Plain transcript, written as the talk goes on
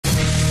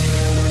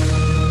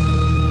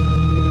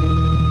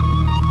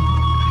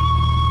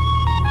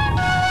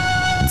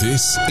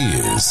This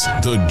is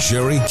the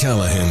Gerry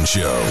Callahan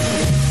Show.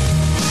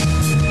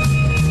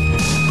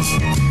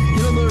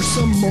 You know, there are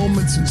some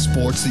moments in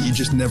sports that you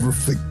just never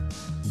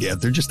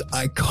forget. They're just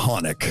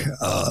iconic,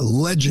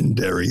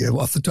 legendary.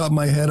 Off the top of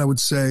my head, I would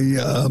say,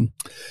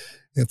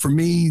 for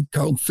me,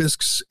 Carlton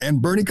Fisk's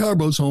and Bernie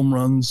Carbo's home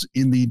runs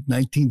in the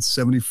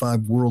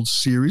 1975 World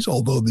Series,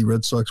 although the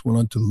Red Sox went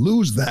on to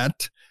lose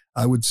that.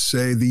 I would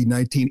say the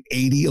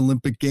 1980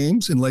 Olympic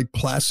Games in Lake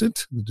Placid,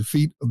 the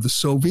defeat of the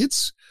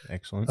Soviets.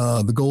 Excellent.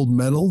 The gold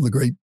medal, the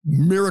great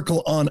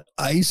miracle on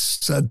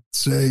ice. I'd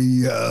say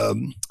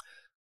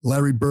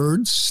Larry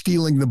Bird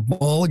stealing the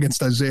ball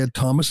against Isaiah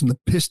Thomas and the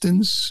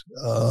Pistons,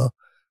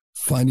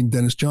 finding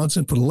Dennis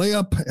Johnson for the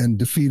layup and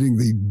defeating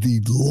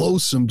the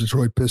loathsome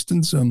Detroit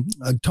Pistons.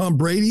 Tom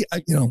Brady,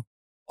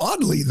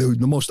 oddly,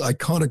 the most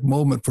iconic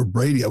moment for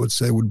Brady, I would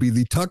say, would be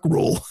the Tuck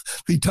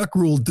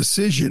Rule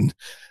decision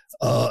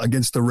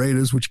against the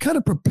Raiders, which kind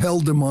of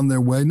propelled them on their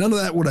way. None of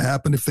that would have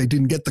happened if they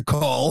didn't get the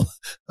call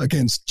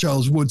against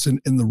Charles Woods and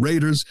the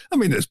Raiders. I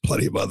mean, there's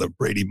plenty of other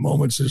Brady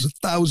moments. There's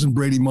 1,000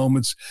 Brady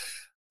moments.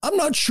 I'm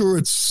not sure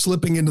it's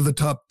slipping into the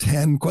top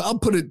 10. I'll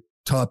put it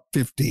top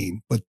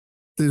 15, but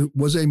there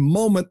was a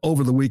moment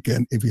over the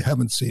weekend, if you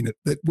haven't seen it,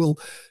 that will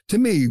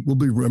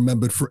be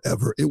remembered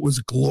forever. It was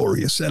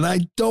glorious. And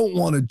I don't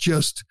want to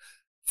just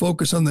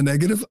focus on the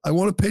negative. I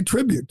want to pay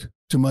tribute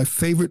to my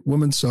favorite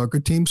women's soccer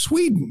team,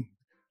 Sweden.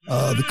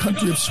 The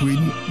country of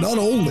Sweden. Not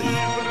only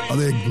are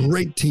they a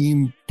great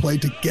team, play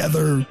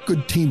together,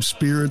 good team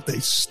spirit, they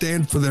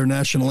stand for their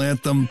national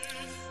anthem.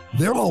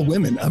 They're all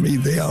women. I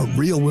mean, they are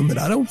real women.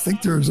 I don't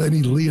think there's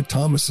any Leah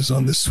Thomases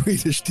on this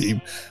Swedish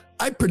team.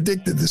 I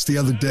predicted this the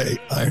other day,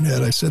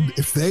 Ironhead. I said,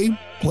 if they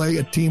play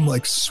a team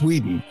like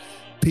Sweden,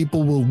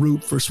 people will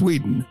root for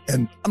Sweden.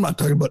 And I'm not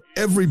talking about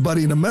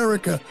everybody in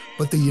America,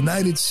 but the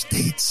United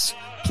States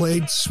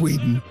played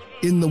Sweden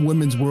in the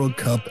Women's World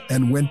Cup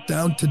and went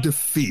down to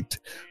defeat,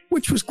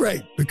 which was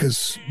great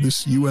because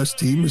this U.S.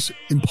 team is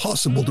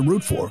impossible to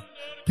root for.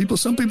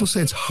 Some people say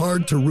it's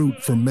hard to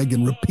root for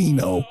Megan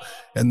Rapinoe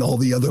and all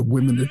the other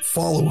women that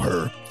follow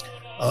her.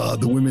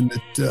 The women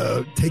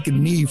that take a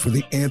knee for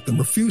the anthem,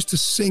 refuse to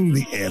sing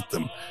the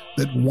anthem,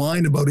 that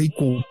whine about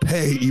equal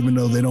pay even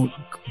though they don't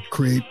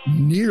create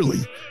nearly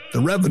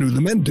the revenue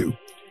the men do.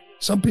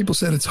 Some people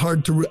said it's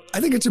hard to root.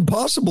 I think it's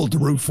impossible to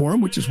root for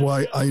them, which is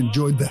why I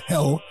enjoyed the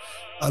hell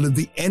out of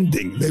the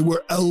ending. They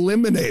were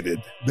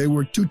eliminated. They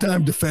were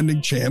two-time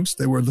defending champs.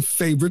 They were the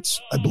favorites,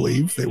 I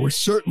believe. They were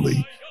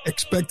certainly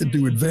expected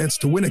to advance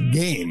to win a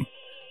game.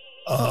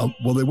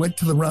 Well, they went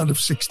to the round of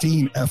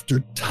 16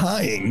 after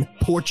tying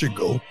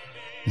Portugal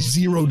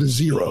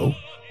 0-0,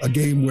 a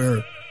game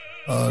where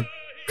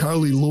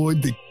Carly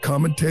Lloyd, the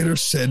commentator,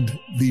 said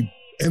the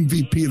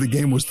MVP of the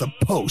game was the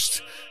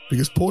post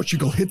because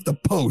Portugal hit the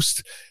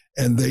post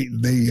and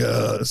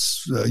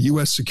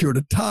U.S. secured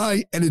a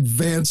tie and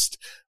advanced.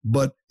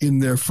 But in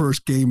their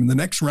first game in the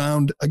next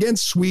round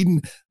against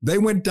Sweden, they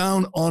went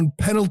down on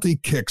penalty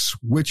kicks,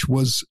 which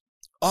was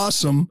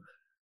awesome.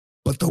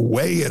 But the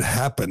way it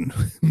happened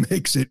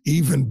makes it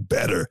even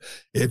better.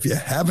 If you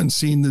haven't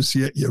seen this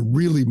yet, you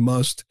really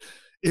must.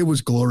 It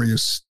was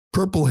glorious.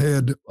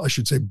 Blue-haired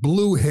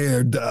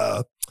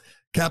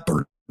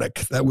Kaepernick.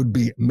 That would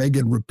be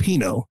Megan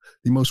Rapinoe,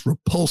 the most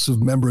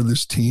repulsive member of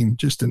this team.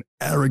 Just an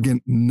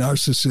arrogant,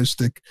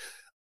 narcissistic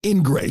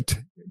ingrate.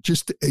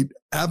 Just an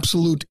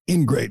absolute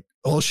ingrate.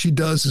 All she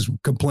does is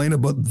complain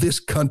about this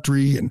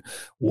country and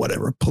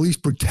whatever, police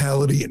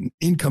brutality and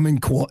income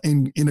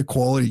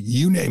inequality,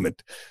 you name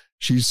it.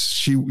 She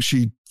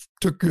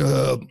took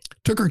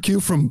her cue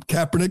from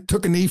Kaepernick,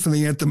 took a knee for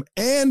the anthem,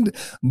 and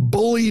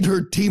bullied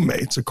her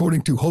teammates,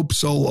 according to Hope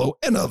Solo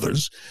and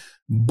others,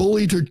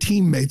 bullied her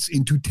teammates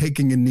into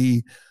taking a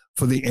knee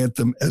for the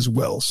anthem as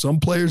well. Some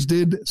players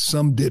did,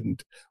 some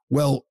didn't.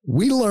 Well,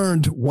 we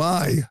learned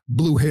why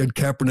blue-haired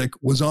Kaepernick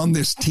was on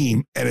this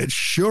team, and it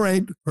sure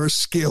ain't her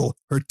skill,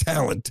 her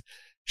talent.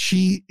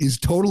 She is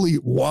totally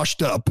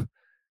washed up,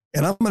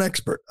 and I'm an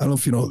expert. I don't know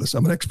if you know this.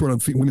 I'm an expert on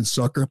women's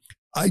soccer.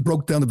 I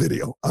broke down the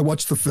video. I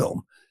watched the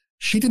film.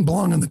 She didn't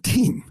belong on the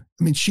team.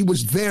 I mean, she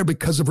was there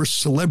because of her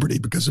celebrity,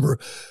 because of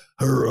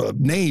her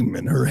name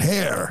and her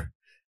hair.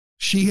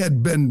 She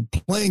had been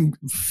playing,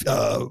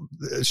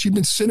 she'd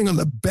been sitting on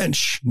the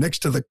bench next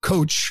to the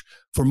coach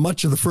for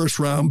much of the first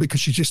round because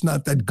she's just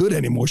not that good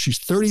anymore. She's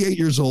 38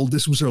 years old.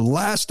 This was her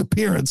last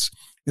appearance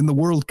in the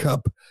World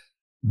Cup.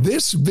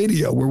 This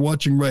video we're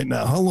watching right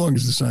now, how long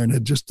is this,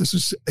 Ironhead? This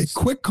is a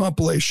quick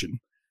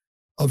compilation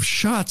of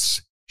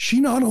shots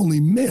she not only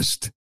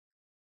missed,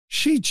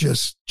 she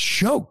just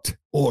choked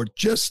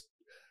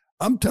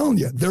I'm telling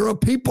you, there are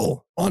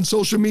people on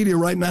social media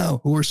right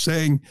now who are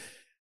saying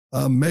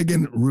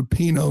Megan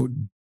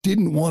Rapinoe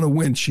didn't want to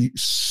win. She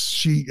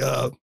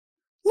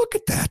look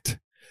at that.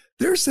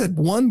 There's that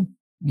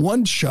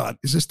one shot.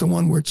 Is this the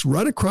one where it's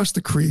right across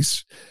the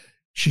crease?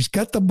 She's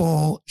got the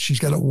ball. She's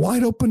got a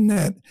wide open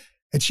net.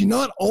 And she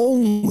not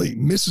only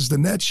misses the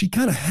net, she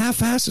kind of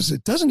half-asses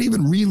it. Doesn't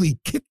even really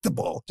kick the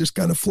ball. Just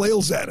kind of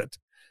flails at it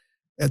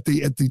at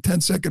the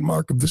 10-second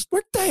mark of this.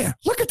 We're there.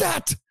 Look at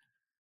that.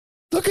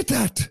 Look at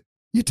that.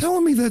 You're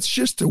telling me that's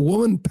just a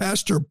woman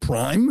past her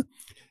prime?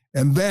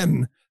 And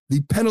then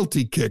the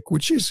penalty kick,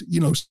 which is,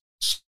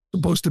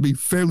 supposed to be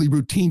fairly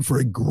routine for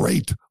a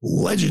great,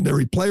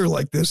 legendary player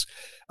like this,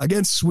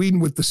 against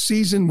Sweden with the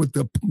season, with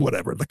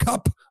the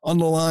cup on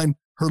the line,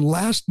 her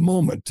last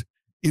moment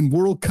in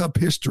World Cup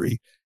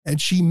history,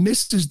 and she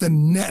misses the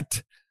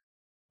net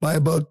by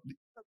about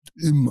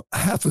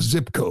half a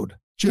zip code,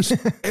 just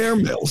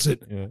airmails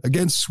it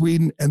against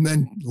Sweden and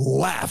then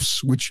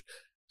laughs, which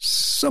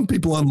some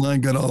people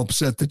online got all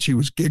upset that she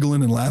was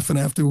giggling and laughing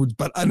afterwards,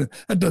 but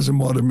that doesn't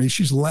bother me.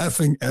 She's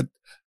laughing at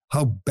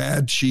how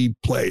bad she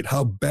played,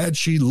 how bad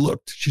she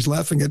looked. She's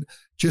laughing at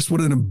just what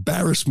an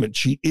embarrassment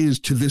she is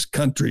to this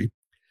country.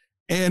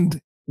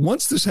 And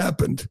once this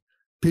happened,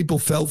 people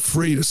felt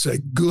free to say,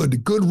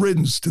 good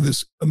riddance to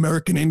this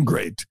American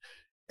ingrate.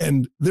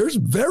 And there's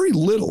very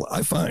little,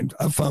 I've found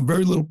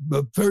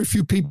very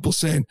few people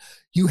saying,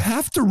 you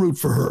have to root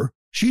for her.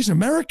 She's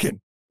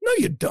American. No,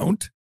 you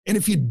don't. And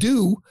if you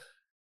do,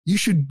 you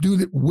should do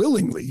it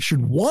willingly. You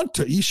should want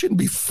to. You shouldn't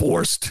be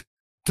forced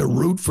to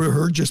root for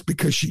her just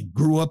because she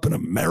grew up in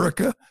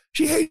America.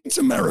 She hates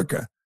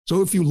America.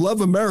 So if you love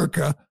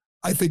America,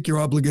 I think you're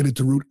obligated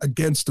to root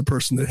against the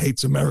person that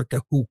hates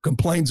America, who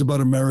complains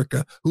about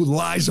America, who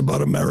lies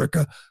about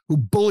America, who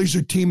bullies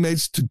her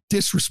teammates to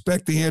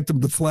disrespect the anthem,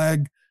 the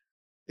flag.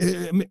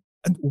 I mean,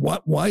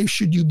 why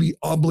should you be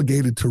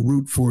obligated to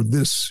root for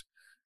this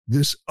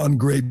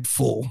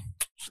ungrateful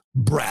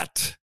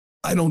brat?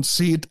 I don't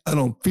see it. I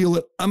don't feel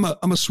it. I'm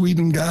a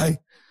Sweden guy.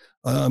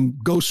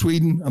 Go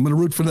Sweden. I'm going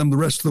to root for them the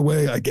rest of the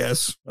way, I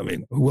guess. I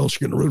mean, who else are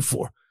you going to root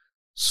for?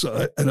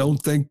 So I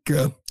don't think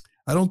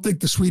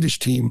the Swedish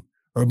team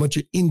are a bunch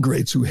of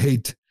ingrates who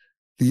hate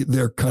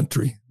their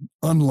country,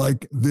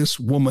 unlike this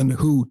woman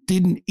who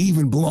didn't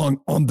even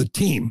belong on the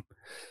team.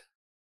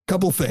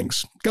 Couple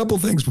things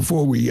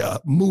before we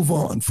move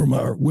on from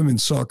our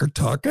women's soccer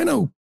talk. I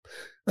know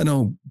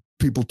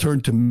people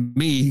turn to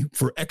me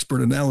for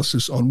expert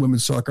analysis on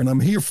women's soccer, and I'm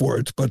here for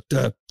it, but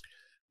that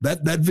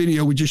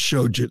video we just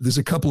showed you, there's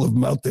a couple of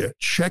them out there.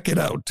 Check it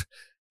out.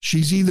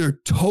 She's either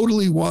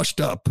totally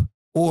washed up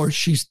or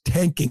she's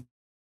tanking,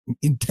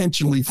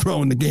 intentionally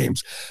throwing the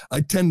games.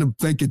 I tend to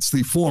think it's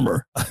the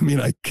former. I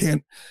mean, I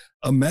can't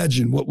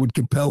imagine what would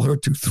compel her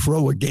to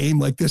throw a game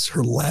like this,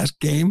 her last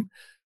game.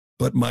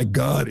 But my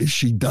God, is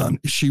she done?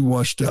 Is she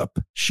washed up?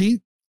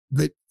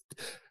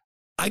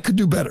 I could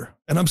do better.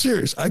 And I'm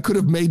serious. I could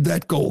have made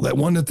that goal, that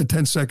one at the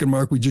 10-second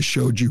mark we just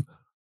showed you.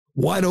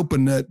 Wide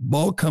open net,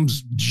 ball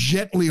comes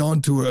gently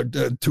onto her,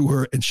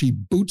 and she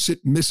boots it,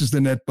 misses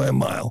the net by a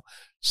mile.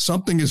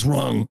 Something is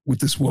wrong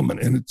with this woman,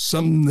 and it's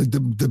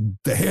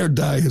the hair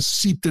dye has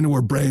seeped into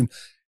her brain.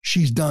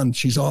 She's done.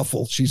 She's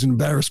awful. She's an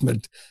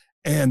embarrassment.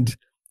 And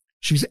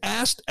she's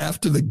asked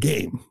after the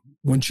game,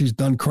 when she's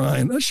done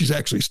crying, she's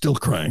actually still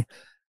crying,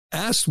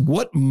 asked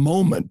what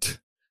moment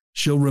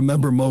she'll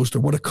remember most or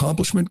what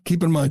accomplishment.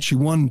 Keep in mind, she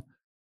won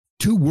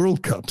 2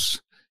 World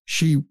Cups.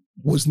 She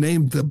was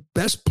named the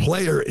best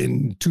player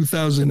in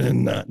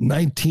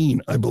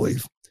 2019, I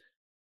believe.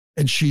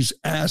 And she's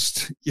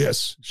asked,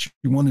 yes, she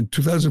won in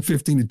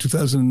 2015 and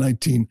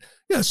 2019.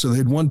 Yeah, so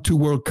they'd won 2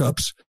 World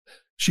Cups.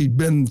 She'd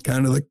been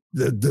kind of like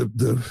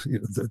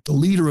the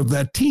leader of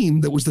that team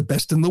that was the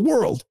best in the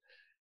world.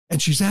 And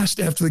she's asked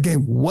after the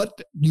game,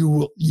 what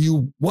will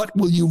you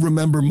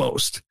remember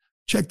most?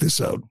 Check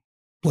this out.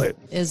 Play it.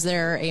 Is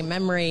there a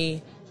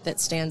memory that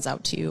stands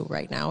out to you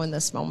right now in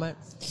this moment?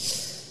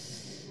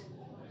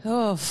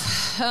 I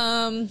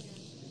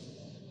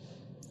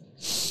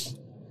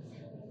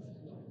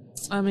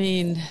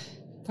mean,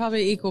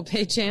 probably equal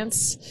pay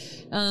chance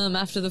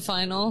after the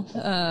final.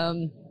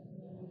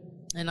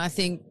 And I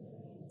think,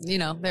 they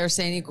were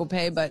saying equal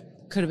pay, but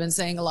could have been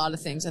saying a lot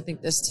of things. I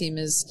think this team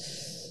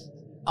has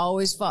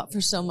always fought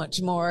for so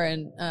much more,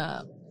 and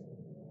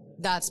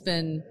that's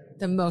been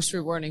the most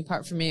rewarding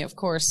part for me. Of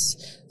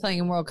course, playing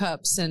in World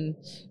Cups and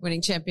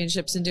winning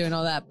championships and doing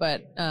all that,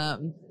 but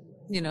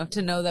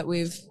to know that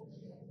we've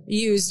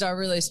used our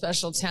really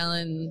special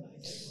talent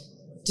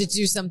to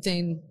do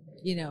something,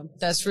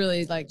 that's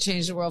really like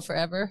changed the world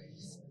forever.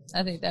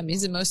 I think that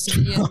means the most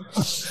to me. And,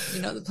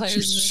 the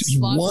players. She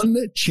won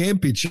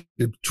championship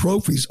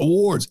trophies,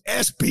 awards,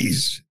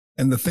 ESPYs.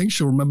 And the thing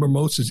she'll remember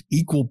most is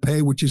equal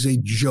pay, which is a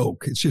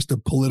joke. It's just a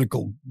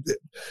political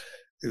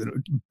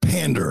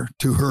pander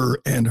to her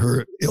and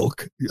her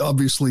ilk.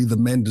 Obviously, the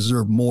men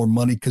deserve more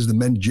money because the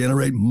men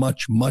generate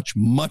much, much,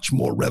 much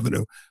more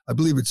revenue. I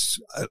believe it's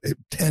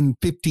 10,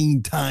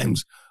 15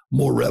 times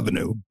more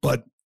revenue.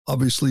 But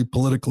obviously,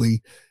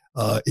 politically,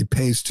 it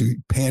pays to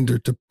pander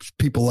to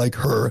people like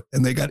her,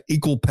 and they got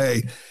equal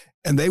pay.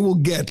 And they will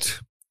get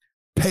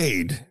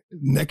paid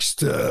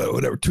next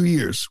 2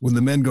 years when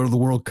the men go to the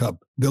World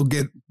Cup. They'll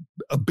get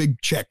a big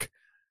check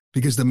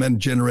because the men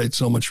generate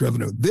so much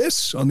revenue.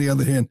 This, on the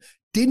other hand,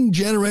 didn't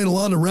generate a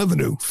lot of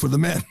revenue for the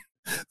men.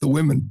 The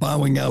women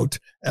bowing out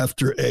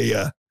after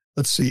a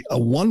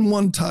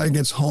 1-1 tie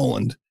against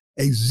Holland,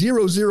 a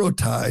 0-0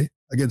 tie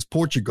against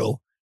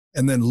Portugal,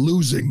 and then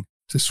losing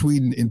to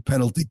Sweden in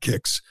penalty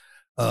kicks.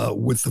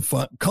 with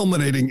the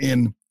culminating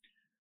in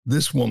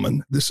this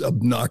woman, this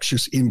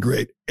obnoxious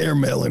ingrate,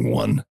 airmailing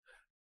one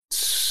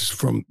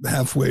from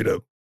halfway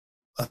to,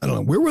 I don't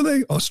know, where were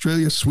they?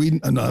 Australia, Sweden,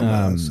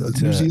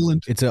 New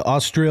Zealand? It's an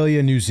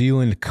Australia-New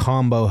Zealand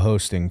combo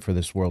hosting for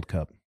this World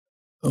Cup.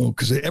 Oh,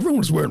 because everyone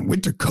was wearing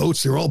winter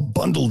coats. They were all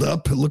bundled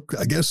up. Look,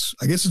 I guess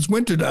it's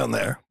winter down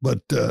there, but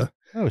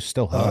it's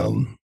still hot.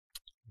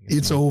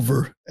 It's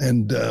over,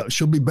 and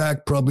she'll be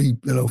back probably.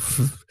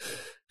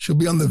 She'll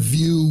be on The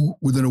View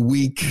within a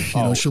week.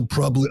 She'll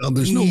probably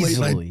there's no late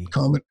night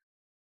comment,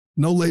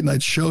 no late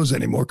night shows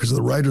anymore because of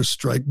the writers'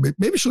 strike.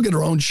 Maybe she'll get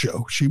her own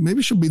show.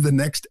 Maybe she'll be the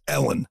next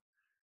Ellen.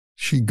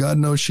 God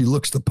knows she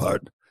looks the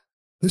part.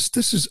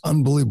 This is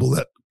unbelievable.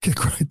 That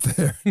kick right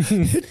there.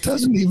 It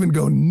doesn't even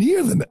go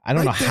near the net. I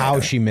don't know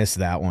how she missed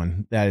that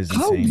one. That is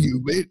insane. How do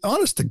you?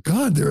 Honest to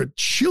God, there are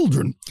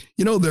children.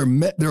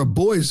 There are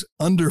boys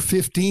under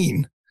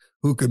 15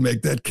 who could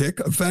make that kick.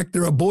 In fact,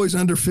 there are boys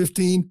under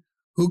 15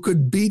 who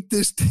could beat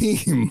this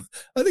team.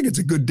 I think it's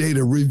a good day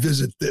to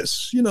revisit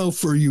this.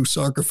 For you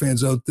soccer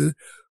fans out there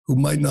who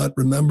might not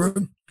remember,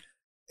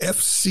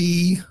 what's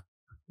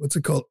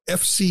it called?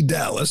 FC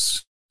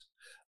Dallas.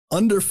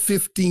 Under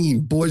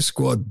 15 boys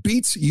squad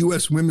beats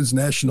U.S. women's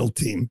national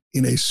team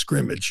in a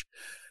scrimmage.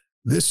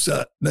 This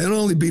they not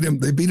only beat him,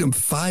 they beat him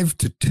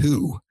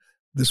 5-2.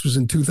 This was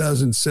in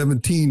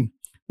 2017,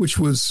 which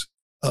was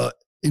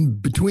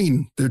in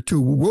between their two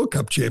World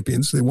Cup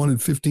champions. They won in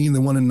 15, they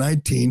won in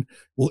 19.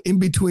 Well, in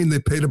between, they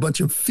played a bunch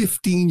of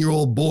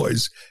 15-year-old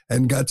boys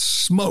and got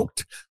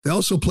smoked. They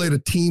also played a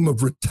team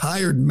of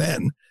retired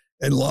men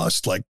and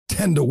lost like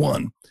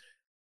 10-1.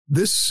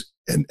 This.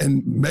 And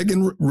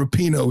Megan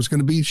Rapinoe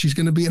she's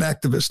going to be an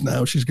activist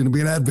now. She's going to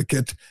be an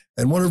advocate.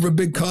 And one of her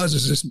big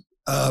causes is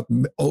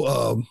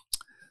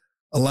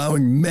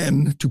allowing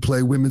men to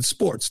play women's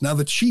sports. Now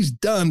that she's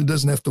done,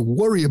 doesn't have to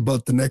worry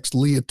about the next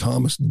Leah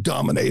Thomas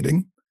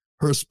dominating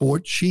her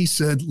sport. She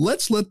said,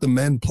 let's let the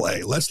men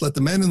play. Let's let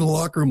the men in the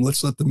locker room.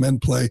 Let's let the men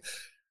play.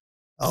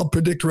 I'll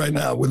predict right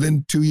now,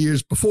 within 2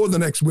 years, before the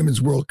next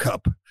Women's World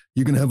Cup,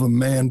 you're going to have a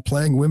man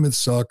playing women's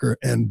soccer,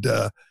 and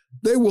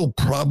they will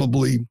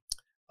probably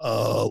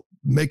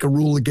make a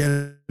rule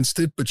against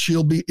it, but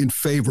she'll be in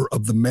favor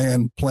of the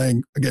man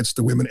playing against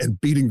the women and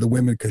beating the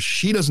women because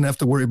she doesn't have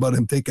to worry about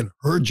him taking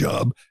her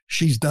job.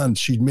 She's done.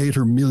 She'd made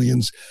her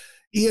millions.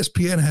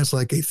 ESPN has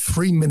like a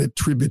 3-minute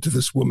tribute to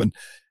this woman.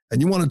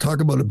 And you want to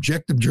talk about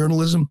objective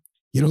journalism?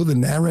 You know who the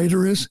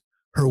narrator is?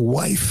 Her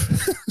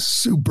wife,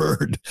 Sue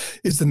Bird,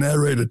 is the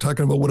narrator,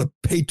 talking about what a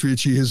patriot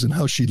she is and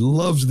how she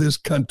loves this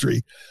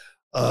country.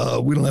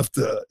 We don't have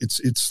to,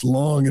 it's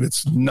long and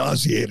it's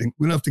nauseating.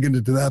 We don't have to get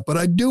into that, but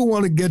I do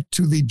want to get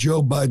to the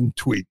Joe Biden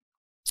tweet.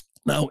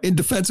 Now, in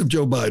defense of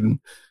Joe Biden,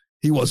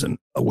 he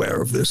wasn't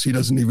aware of this. He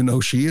doesn't even know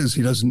she is.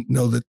 He doesn't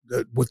know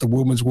that what the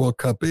Women's World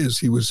Cup is.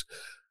 He was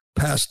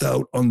passed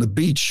out on the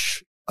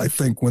beach, I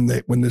think, when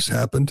this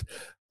happened.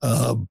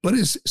 But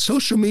his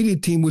social media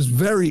team was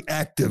very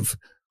active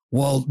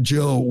while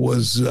Joe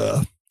was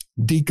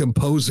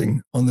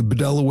decomposing on the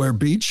Delaware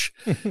beach.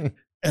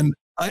 And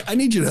I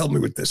need you to help me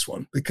with this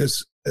one,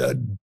 because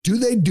do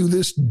they do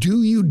this?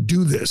 Do you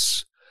do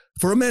this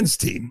for a men's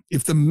team?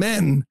 If the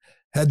men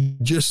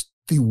had just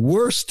the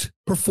worst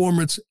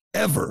performance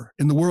ever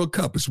in the World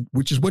Cup,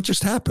 which is what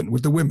just happened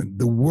with the women,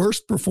 the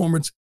worst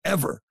performance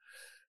ever,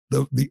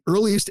 the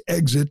earliest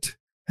exit,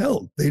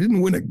 hell, they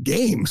didn't win a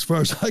game as far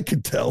as I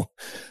could tell.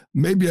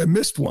 Maybe I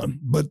missed one,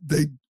 but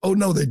they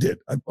did.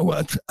 I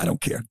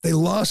don't care. They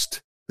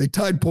lost. They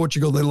tied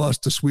Portugal. They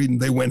lost to Sweden.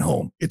 They went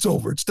home. It's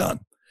over. It's done.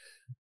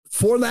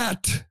 For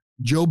that,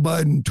 Joe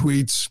Biden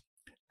tweets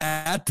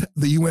at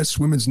the U.S.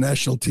 women's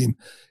national team,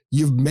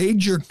 "You've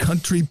made your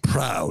country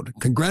proud.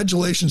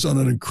 Congratulations on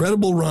an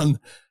incredible run.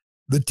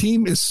 The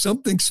team is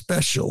something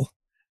special,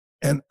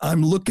 and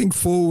I'm looking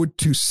forward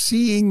to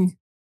seeing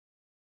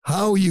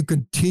how you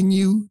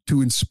continue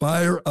to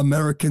inspire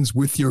Americans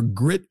with your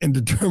grit and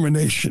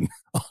determination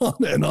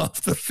on and off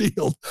the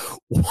field."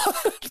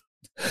 What?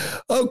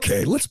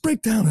 Okay, let's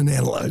break down and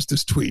analyze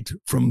this tweet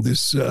from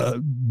this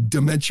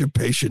dementia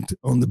patient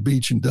on the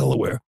beach in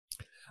Delaware.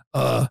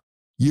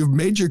 You've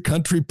made your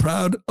country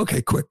proud.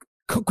 Okay, quick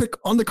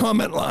on the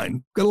comment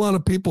line. Got a lot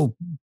of people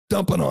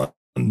dumping on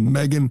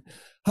Megan.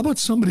 How about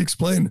somebody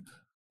explain,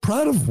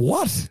 proud of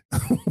what?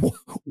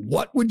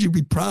 What would you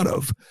be proud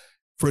of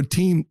for a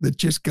team that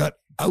just got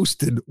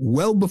ousted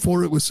well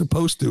before it was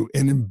supposed to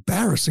in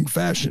embarrassing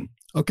fashion?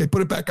 Okay,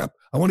 put it back up.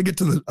 I want to get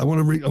to I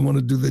want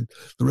to do the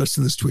rest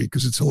of this tweet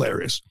because it's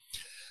hilarious.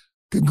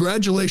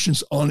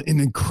 Congratulations on an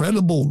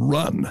incredible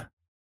run.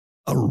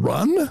 A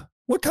run?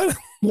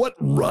 What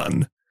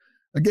run?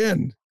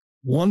 Again,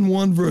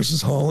 1-1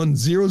 versus Holland,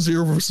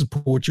 0-0 versus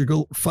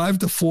Portugal,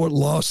 5-4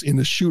 loss in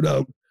a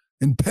shootout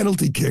in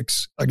penalty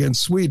kicks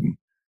against Sweden.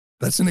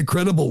 That's an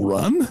incredible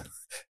run.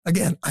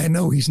 Again, I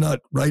know he's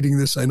not writing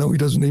this. I know he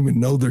doesn't even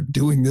know they're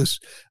doing this.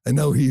 I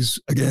know he's,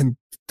 again,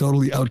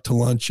 totally out to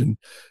lunch. And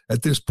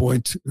at this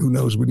point, who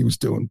knows what he was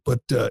doing.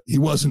 But he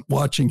wasn't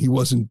watching. He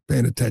wasn't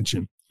paying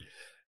attention.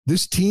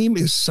 This team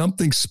is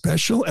something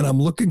special, and I'm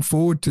looking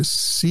forward to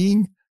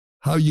seeing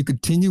how you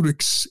continue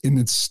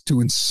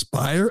to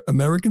inspire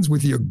Americans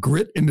with your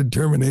grit and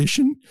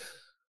determination.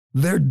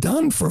 They're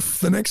done for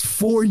the next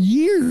 4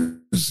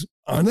 years,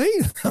 aren't they?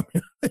 I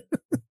mean,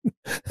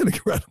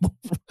 incredible.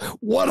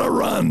 What a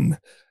run.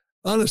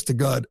 Honest to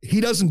God,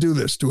 he doesn't do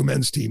this to a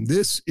men's team.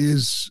 This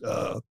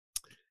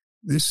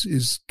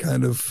is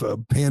kind of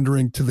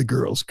pandering to the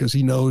girls because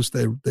he knows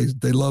they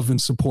love and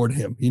support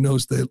him. He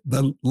knows they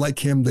like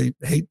him. They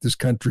hate this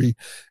country,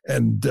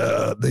 and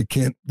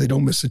they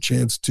don't miss a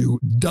chance to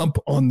dump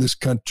on this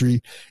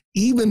country.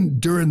 Even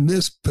during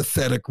this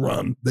pathetic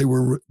run, they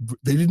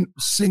didn't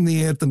sing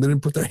the anthem. They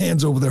didn't put their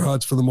hands over their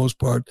hearts for the most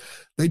part.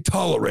 They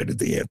tolerated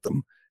the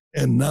anthem,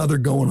 and now they're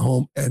going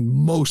home, and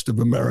most of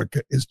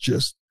America is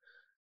just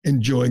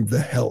enjoying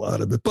the hell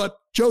out of it. But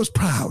Joe's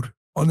proud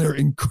on their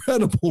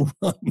incredible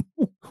run.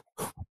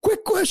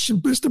 Quick question,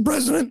 Mr.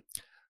 President.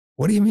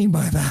 What do you mean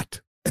by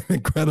that? An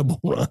incredible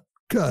run.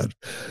 God,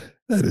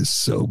 that is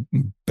so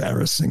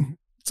embarrassing.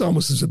 It's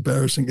almost as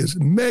embarrassing as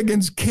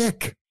Megan's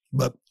kick.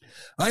 But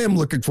I am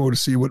looking forward to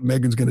see what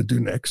Megan's going to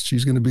do next.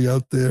 She's going to be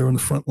out there on the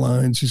front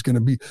lines.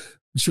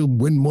 She'll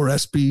win more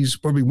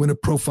ESPYs, probably win a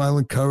Profile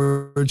in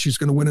Courage. She's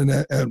going to win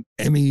an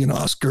Emmy, an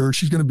Oscar.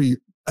 She's going to be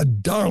a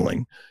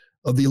darling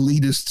of the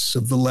elitists,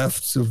 of the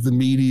lefts, of the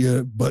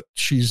media, but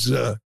she's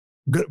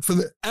good. For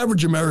the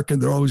average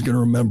American, they're always going to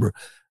remember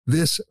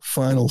this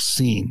final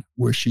scene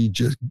where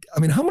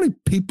how many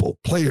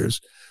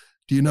players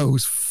do you know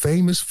whose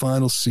famous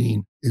final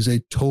scene is a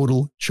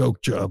total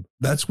choke job?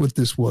 That's what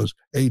this was,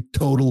 a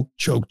total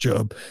choke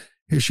job.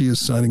 Here she is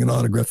signing an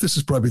autograph. This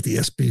is probably the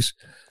ESPYs.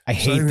 I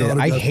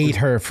hate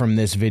her from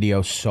this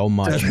video so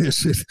much.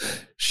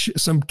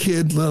 Some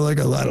kid, like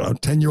a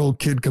 10-year-old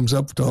kid, comes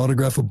up to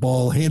autograph a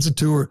ball, hands it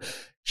to her.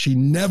 She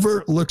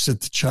never looks at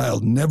the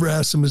child, never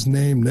asks him his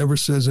name, never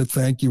says a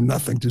thank you,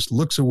 nothing. Just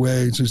looks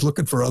away. She's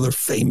looking for other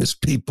famous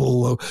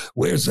people.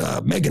 Where's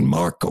Meghan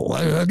Markle?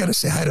 I got to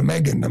say hi to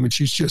Meghan. I mean,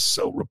 she's just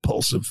so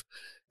repulsive,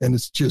 and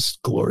it's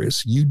just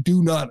glorious. You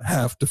do not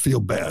have to feel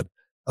bad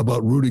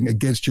about rooting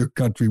against your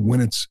country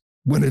when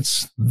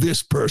it's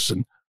this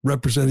person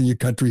representing your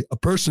country, a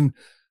person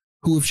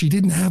who, if she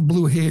didn't have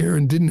blue hair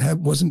and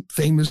wasn't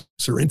famous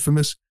or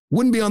infamous,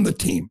 wouldn't be on the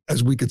team,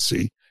 as we could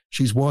see.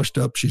 She's washed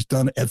up. She's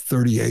done at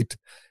 38.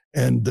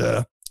 And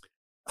I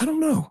don't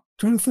know. I'm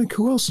trying to think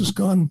who else has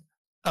gone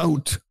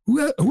out.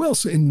 Who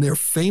else in their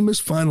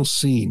famous final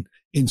scene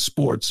in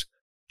sports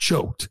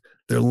choked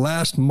their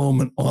last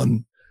moment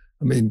on,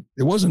 it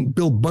wasn't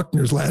Bill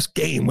Buckner's last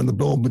game when the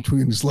ball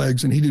between his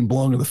legs, and he didn't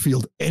belong on the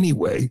field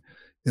anyway.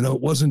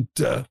 It wasn't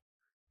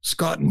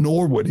Scott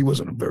Norwood. He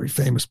wasn't a very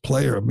famous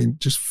player.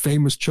 Just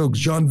famous chokes.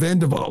 John Van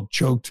der Waal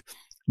choked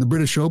the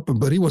British Open,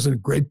 but he wasn't a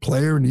great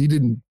player, and he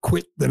didn't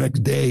quit the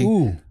next day.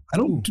 I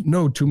don't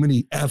know too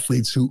many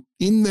athletes who,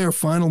 in their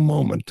final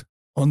moment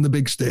on the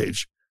big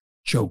stage,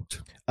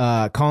 choked.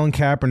 Colin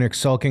Kaepernick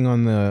sulking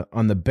on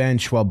the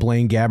bench while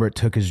Blaine Gabbert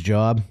took his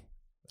job.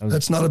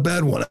 That's not a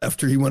bad one.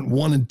 After he went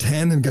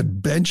 1-10 and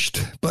got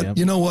benched, but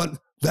You know what?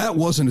 That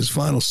wasn't his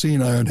final scene,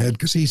 Ironhead,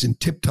 because he's in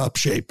tip-top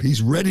shape.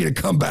 He's ready to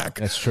come back.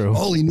 That's true.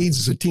 All he needs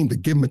is a team to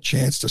give him a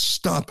chance to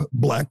stop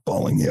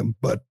blackballing him.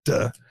 But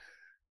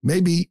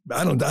maybe,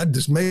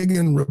 does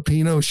Megan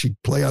Rapinoe, she'd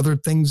play other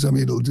things?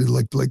 Like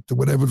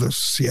the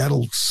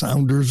Seattle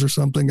Sounders or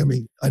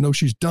something. I know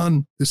she's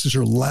done. This is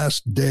her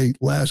last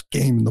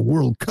game in the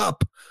World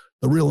Cup,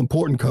 the real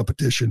important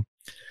competition.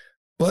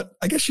 But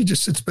I guess she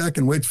just sits back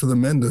and waits for the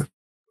men to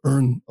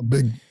earn a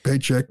big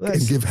paycheck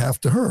and give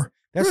half to her.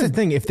 That's the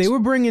thing. If they were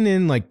bringing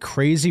in like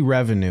crazy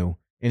revenue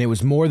and it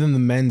was more than the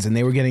men's and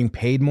they were getting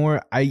paid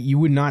more, you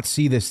would not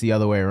see this the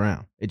other way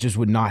around. It just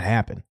would not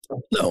happen.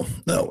 No.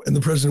 And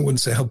the president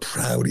wouldn't say how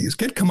proud he is.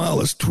 Get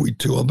Kamala's tweet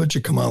too. I'll bet you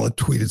Kamala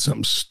tweeted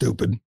something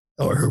stupid,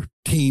 or her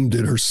team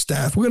did, her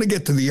staff. We're going to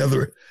get to the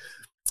other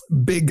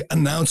big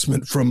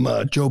announcement from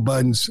Joe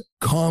Biden's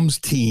comms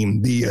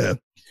team, the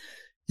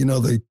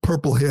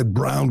purple-haired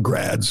brown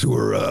grads who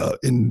are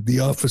in the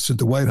office at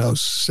the White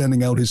House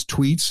sending out his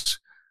tweets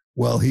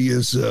while he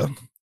is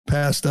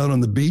passed out on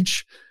the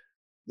beach.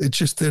 It's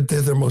just they're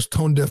the most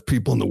tone-deaf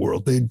people in the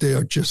world. They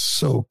are just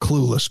so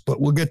clueless.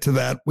 But we'll get to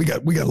that. We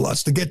got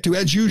lots to get to,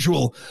 as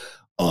usual,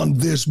 on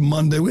this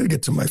Monday. We're going to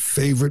get to my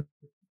favorite.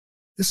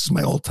 This is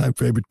my all-time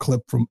favorite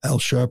clip from Al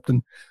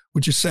Sharpton,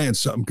 which is saying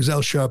something, because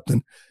Al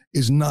Sharpton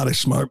is not a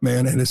smart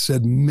man and has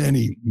said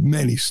many,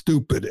 many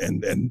stupid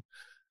and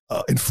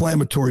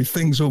inflammatory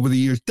things over the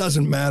years.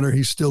 Doesn't matter.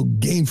 He's still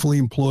gainfully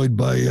employed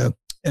by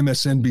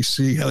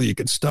MSNBC. Hell, you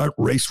can start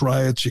race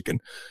riots.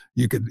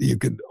 You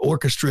could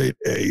orchestrate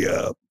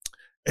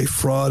a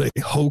fraud,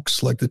 a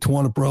hoax like the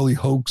Tawana Brawley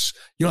hoax.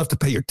 You don't have to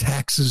pay your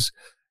taxes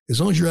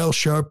as long as you're Al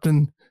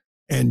Sharpton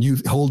and you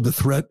hold the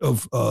threat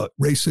of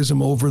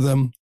racism over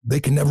them. They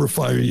can never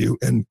fire you,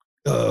 and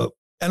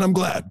I'm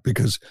glad,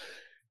 because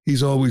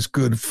he's always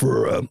good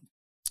for a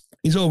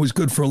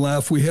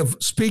laugh. We have,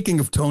 speaking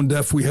of tone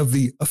deaf, we have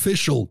the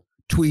official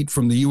tweet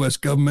from the U.S.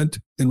 government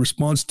in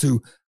response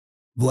to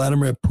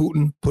Vladimir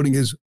Putin putting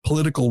his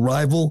political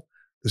rival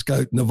This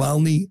guy,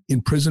 Navalny,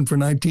 in prison for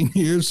 19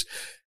 years.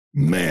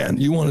 Man,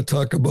 you want to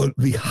talk about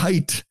the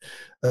height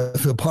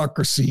of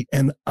hypocrisy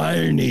and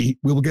irony.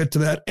 We will get to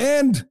that.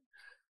 And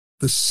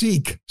the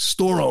Sikh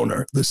store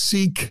owner, the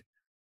Sikh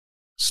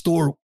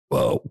store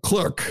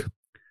clerk,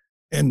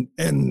 and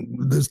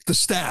the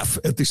staff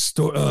at the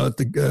store,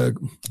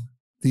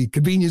 the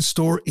convenience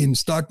store in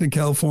Stockton,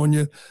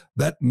 California,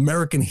 that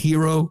American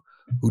hero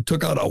who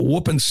took out a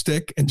whooping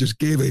stick and just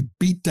gave a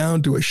beat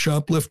down to a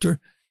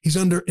shoplifter. He's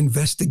under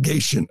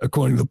investigation,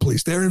 according to the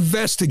police. They're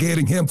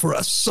investigating him for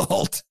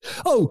assault.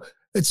 Oh,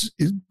 it's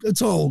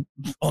all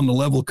on the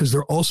level because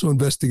they're also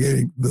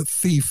investigating the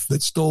thief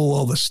that stole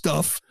all the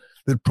stuff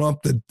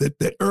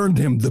that earned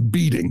him the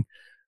beating.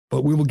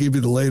 But we will give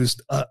you the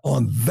latest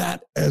on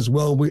that as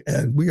well. We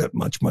got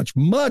much, much,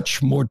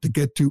 much more to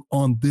get to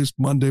on this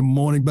Monday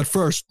morning. But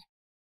first,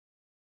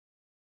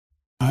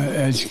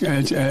 excuse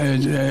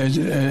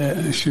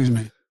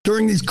me.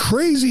 During these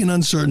crazy and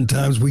uncertain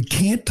times, we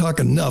can't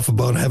talk enough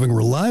about having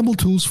reliable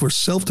tools for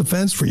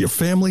self-defense for your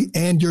family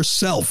and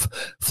yourself.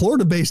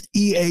 Florida-based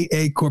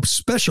EAA Corp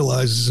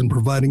specializes in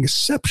providing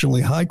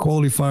exceptionally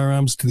high-quality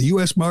firearms to the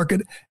U.S.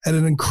 market at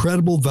an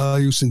incredible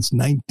value since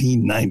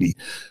 1990.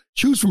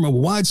 Choose from a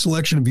wide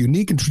selection of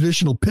unique and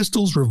traditional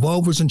pistols,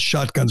 revolvers, and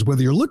shotguns.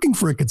 Whether you're looking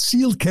for a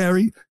concealed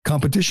carry,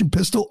 competition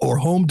pistol, or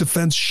home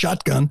defense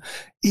shotgun,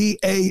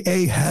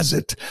 EAA has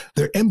it.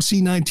 Their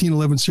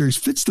MC1911 series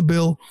fits the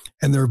bill,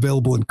 and they're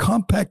available in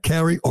compact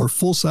carry or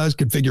full-size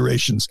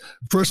configurations.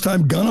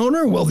 First-time gun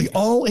owner? Well, the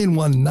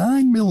all-in-one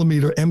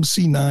 9mm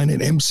MC9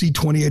 and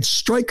MC28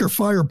 Striker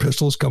fire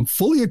pistols come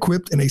fully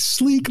equipped in a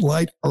sleek,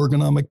 light,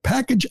 ergonomic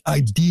package,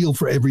 ideal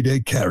for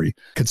everyday carry.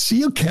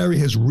 Concealed carry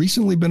has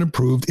recently been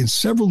approved in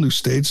several new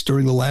states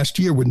during the last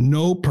year with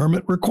no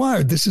permit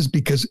required. This is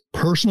because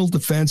personal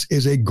defense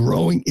is a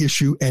growing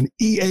issue, and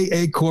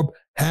EAA Corp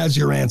has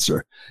your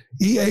answer.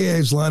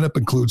 EAA's lineup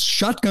includes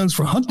shotguns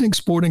for hunting,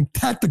 sporting,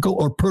 tactical,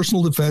 or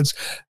personal defense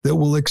that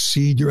will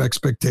exceed your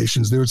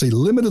expectations. There is a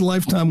limited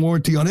lifetime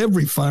warranty on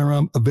every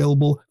firearm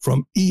available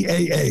from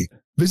EAA.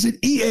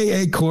 Visit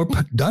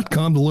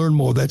EAAcorp.com to learn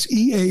more. That's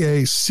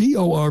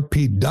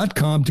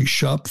EAAcorp.com to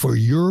shop for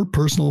your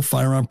personal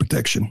firearm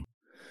protection.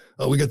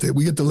 We got to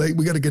get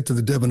to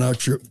the Devon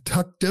Archer.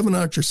 Devon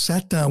Archer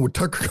sat down with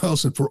Tucker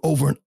Carlson for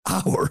over an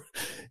hour.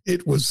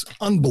 It was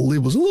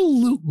unbelievable. There's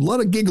a lot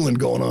of giggling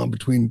going on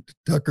between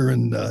Tucker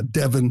and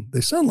Devon.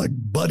 They sound like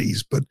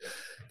buddies, but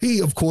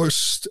he, of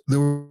course, there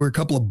were a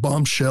couple of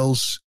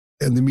bombshells,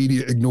 and the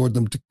media ignored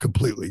them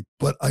completely.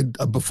 But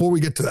before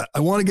we get to that, I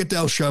want to get to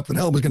Al Sharpton.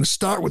 Hell, I was going to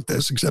start with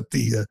this, except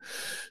the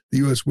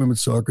U.S.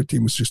 women's soccer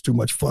team was just too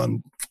much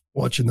fun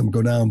watching them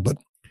go down. But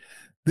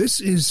this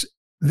is,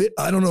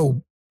 I don't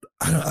know.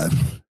 I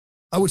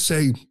would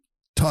say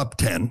top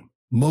 10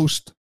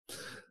 most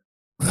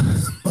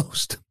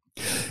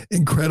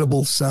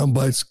incredible sound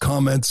bites,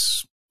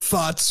 comments,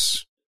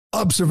 thoughts,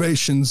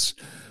 observations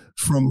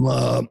from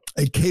a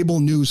cable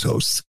news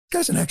host.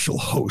 This guy's an actual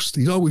host.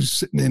 He's always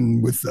sitting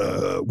in with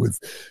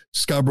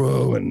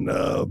Scarborough and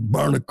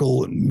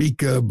Barnacle and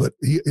Mika, but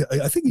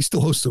I think he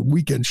still hosts a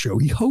weekend show.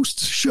 He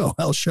hosts a show,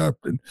 Al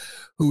Sharpton,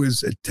 who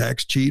is a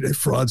tax cheat, a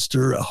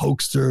fraudster, a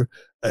hoaxer,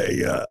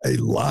 a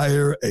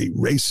liar, a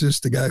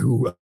racist, a guy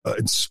who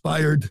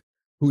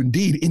who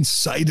indeed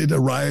incited a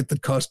riot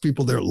that cost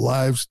people their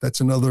lives. That's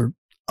another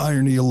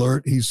irony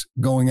alert. He's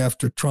going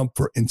after Trump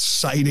for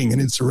inciting an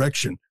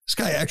insurrection. This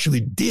guy actually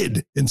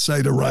did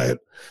incite a riot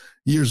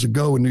years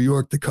ago in New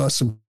York that cost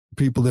some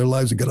people their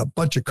lives and got a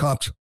bunch of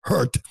cops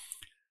hurt.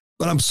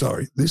 But I'm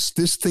sorry,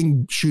 this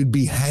thing should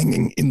be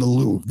hanging in the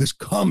Louvre. This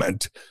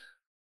comment,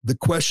 the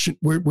question,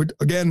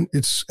 again,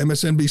 it's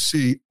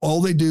MSNBC.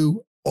 All they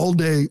do all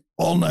day,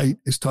 all night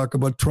is talk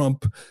about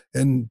Trump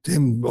and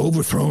him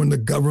overthrowing the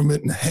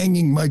government and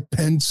hanging Mike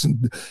Pence,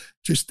 and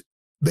just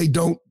they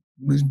don't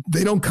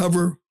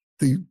cover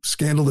the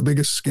scandal, the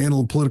biggest scandal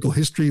in political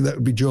history. That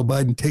would be Joe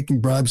Biden taking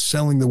bribes,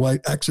 selling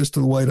access to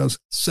the White House,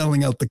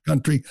 selling out the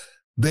country.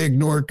 They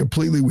ignore it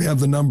completely. We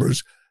have the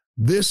numbers.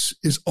 This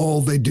is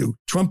all they do.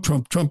 Trump,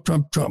 Trump, Trump,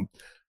 Trump, Trump.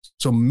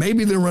 So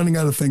maybe they're running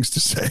out of things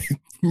to say.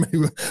 Maybe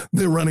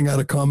they're running out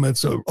of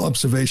comments or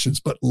observations,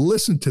 but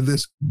listen to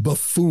this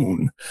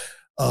buffoon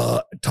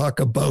try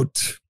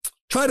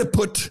to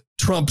put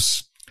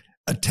Trump's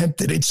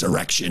attempted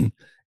insurrection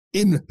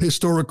in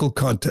historical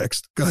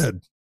context. Go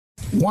ahead.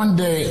 One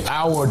day,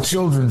 our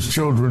children's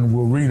children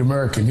will read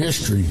American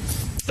history.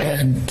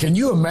 And can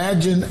you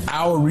imagine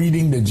our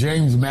reading that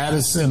James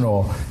Madison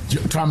or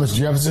Thomas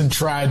Jefferson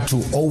tried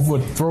to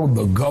overthrow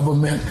the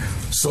government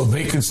so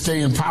they could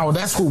stay in power?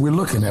 That's what we're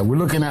looking at. We're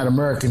looking at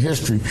American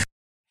history.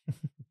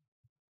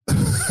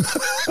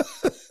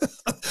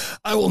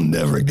 I will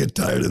never get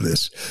tired of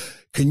this.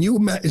 Can you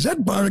imagine? Is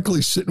that Barnacle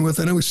he's sitting with?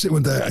 I know he's sitting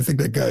with I think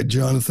that guy,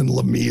 Jonathan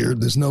Lemire.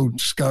 There's no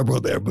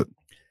Scarborough there, but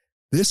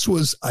this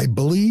was, I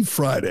believe,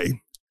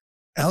 Friday.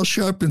 Al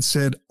Sharpton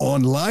said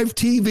on live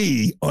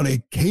TV on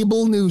a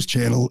cable news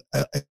channel,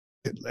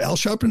 Al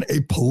Sharpton,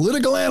 a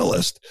political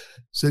analyst,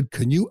 said,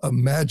 can you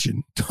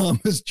imagine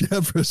Thomas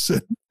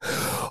Jefferson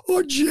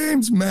or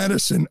James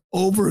Madison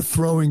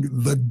overthrowing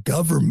the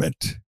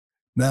government?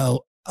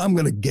 Now, I'm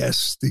going to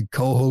guess the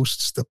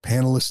co-hosts, the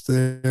panelists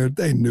there,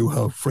 they knew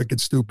how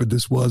freaking stupid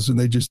this was, and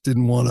they just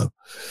didn't want to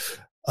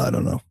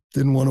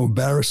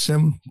embarrass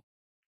him.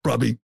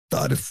 Probably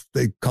thought if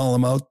they call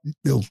him out,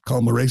 they'll call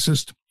him a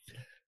racist.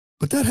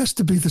 But that has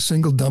to be the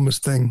single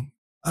dumbest thing.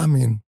 I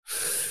mean,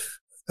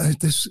 I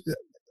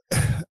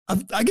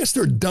guess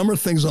there are dumber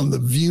things on The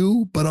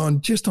View, but on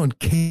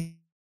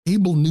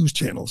cable news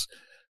channels,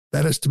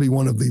 that has to be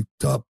one of the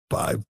top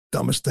 5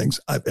 dumbest things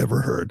I've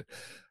ever heard.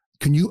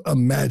 Can you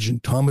imagine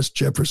Thomas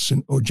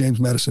Jefferson or James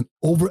Madison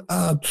over?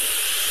 Al,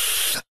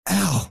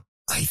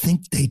 I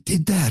think they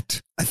did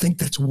that. I think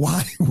that's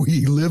why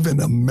we live in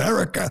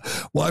America,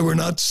 why we're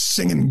not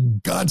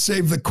singing God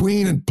Save the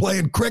Queen and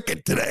playing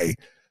cricket today.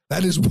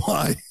 That is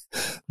why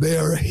they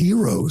are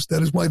heroes.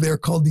 That is why they are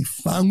called the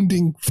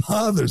founding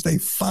fathers. They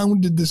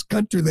founded this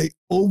country. They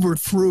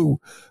overthrew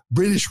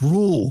British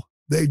rule.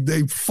 They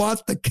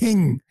fought the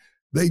king.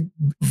 They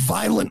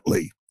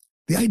violently.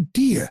 The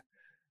idea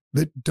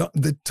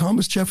that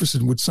Thomas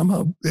Jefferson would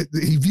somehow,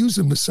 he views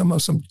him as somehow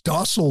some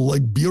docile,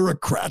 like,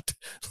 bureaucrat,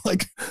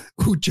 like,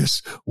 who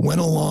just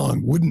went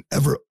along, wouldn't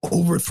ever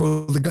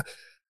overthrow the guy.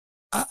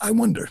 I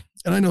wonder,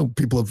 and I know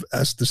people have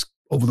asked this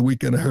over the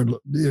weekend. I heard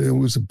it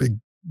was a big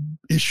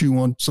issue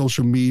on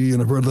social media,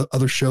 and I've heard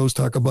other shows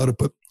talk about it,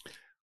 but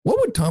what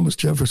would Thomas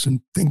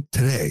Jefferson think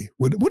today?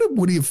 What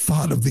would he have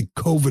thought of the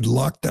COVID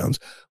lockdowns?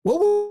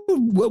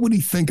 What would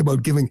he think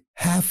about giving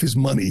half his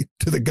money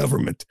to the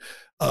government?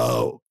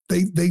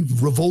 They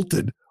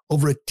revolted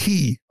over a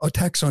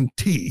tax on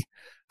tea.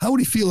 How would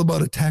he feel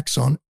about a tax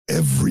on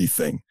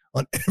everything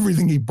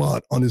he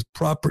bought, on his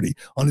property,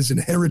 on his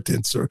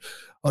inheritance, or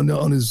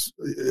on his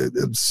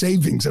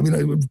savings? I mean,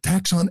 a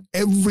tax on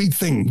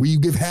everything where you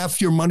give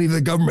half your money to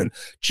the government.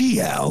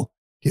 Gee, Al,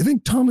 do you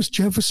think Thomas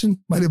Jefferson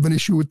might have an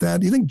issue with that?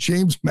 Do you think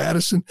James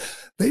Madison?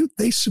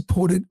 They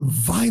supported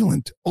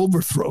violent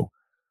overthrow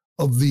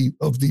of the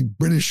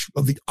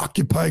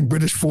occupying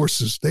British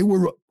forces. They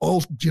were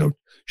all,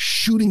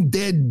 shooting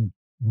dead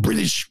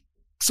British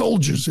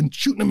soldiers and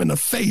shooting them in the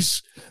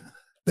face.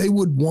 They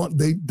would burn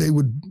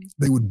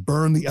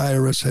the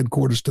IRS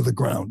headquarters to the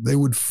ground. They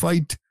would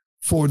fight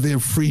for their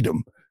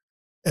freedom.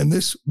 And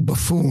this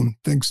buffoon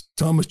thinks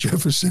Thomas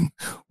Jefferson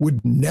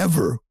would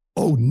never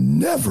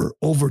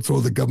overthrow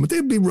the government.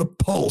 They'd be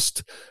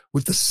repulsed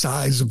with the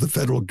size of the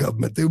federal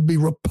government. They would be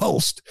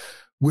repulsed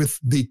with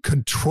the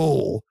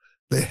control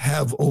they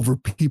have over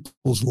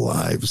people's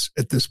lives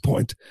at this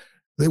point.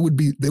 They'd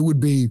be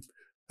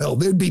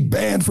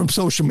banned from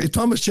social media. If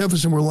Thomas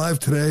Jefferson were alive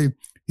today,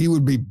 he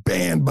would be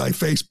banned by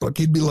Facebook.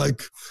 He'd be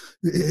like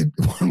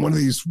one of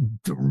these,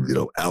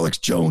 Alex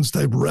Jones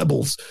type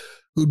rebels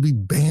who'd be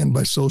banned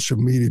by social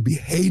media, be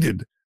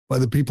hated by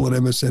the people at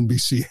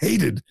MSNBC,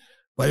 hated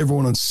by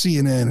everyone on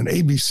CNN and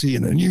ABC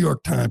and the New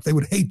York Times. They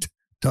would hate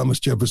Thomas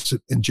Jefferson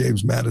and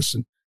James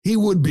Madison. He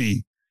would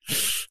be, I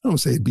don't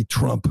say he'd be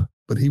Trump,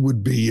 but he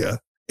would be a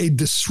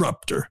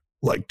disruptor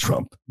like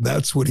Trump.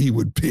 That's what he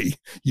would be,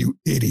 you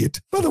idiot.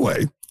 By the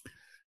way,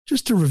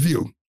 just to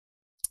review,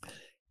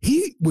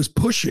 he was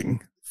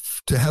pushing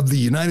to have the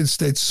United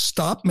States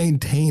stop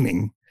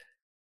maintaining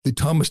the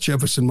Thomas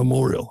Jefferson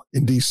Memorial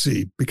in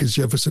D.C. because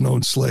Jefferson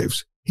owned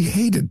slaves. He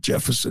hated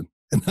Jefferson,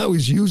 and now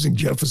he's using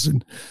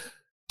Jefferson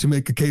to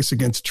make a case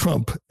against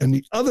Trump. And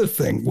the other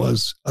thing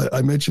was,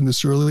 I mentioned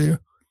this earlier,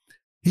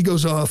 he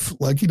goes off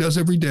like he does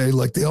every day,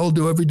 like they all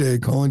do every day,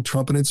 calling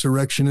Trump an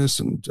insurrectionist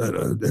and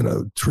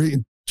a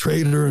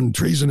traitor and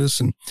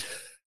treasonous, and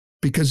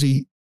because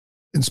he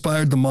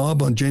inspired the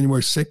mob on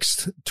January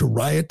 6th to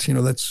riot. He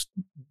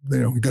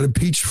got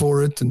impeached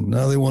for it, and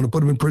now they want to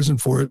put him in prison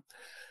for it.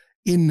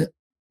 In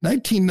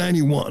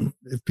 1991,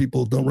 if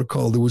people don't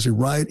recall, there was a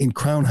riot in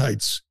Crown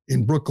Heights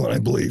in Brooklyn, I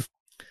believe.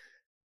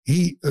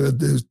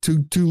 There's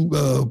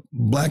two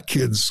black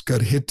kids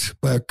got hit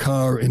by a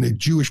car in a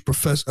Jewish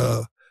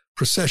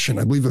procession,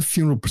 I believe a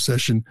funeral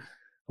procession.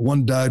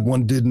 One died,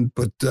 one didn't,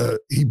 but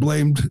he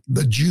blamed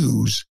the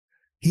Jews.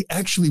 He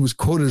actually was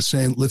quoted as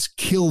saying, let's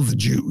kill the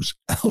Jews,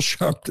 Al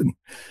Sharpton.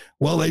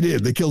 Well, they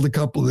did. They killed a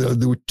couple.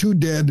 There were 2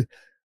 dead,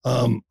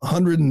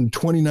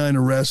 129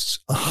 arrests,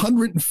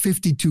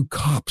 152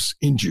 cops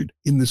injured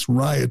in this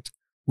riot,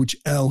 which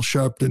Al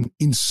Sharpton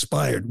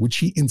inspired, which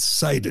he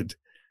incited.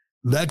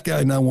 That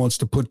guy now wants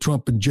to put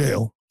Trump in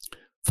jail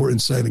for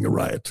inciting a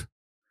riot.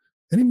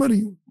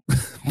 Anybody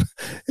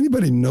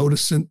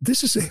noticing?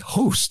 This is a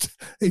host,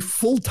 a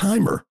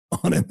full-timer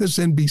on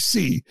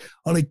MSNBC,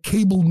 on a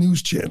cable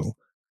news channel.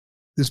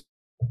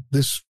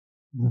 This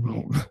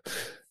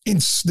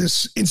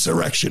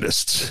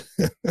insurrectionist.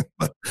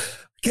 But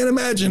can't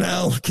imagine,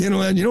 Al. Can't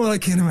imagine. You know what I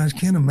can't imagine?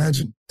 Can't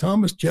imagine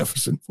Thomas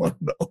Jefferson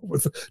wanted to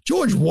overthrow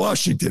George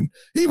Washington.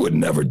 He would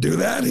never do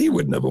that. He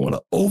would never want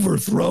to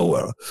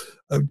overthrow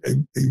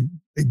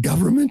a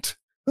government.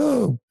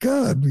 Oh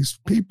God, these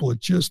people are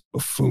just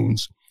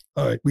buffoons.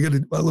 All right, we got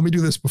to. Let me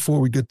do this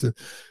before we get to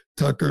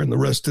Tucker and the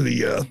rest of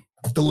the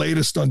the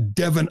latest on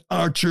Devon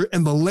Archer,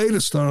 and the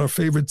latest on our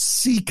favorite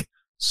Sikh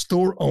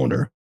store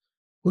owner.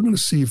 We're going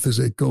to see if there's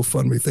a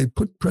GoFundMe. If they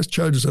press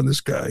charges on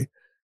this guy,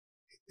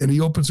 and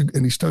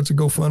he starts a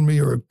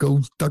GoFundMe or a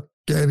Go Duck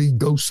Daddy,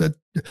 Go Set,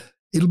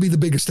 it'll be the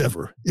biggest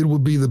ever. It will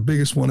be the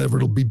biggest one ever.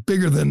 It'll be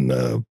bigger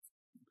than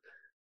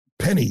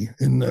Penny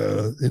in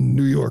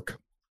New York.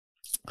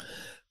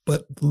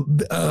 But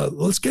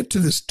let's get to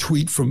this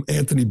tweet from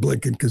Anthony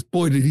Blinken, because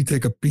boy, did he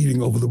take a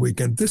beating over the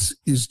weekend. This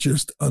is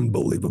just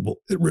unbelievable.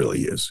 It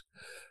really is.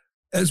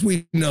 As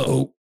we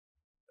know,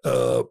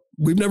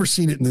 we've never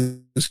seen it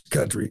in this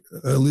country,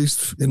 at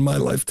least in my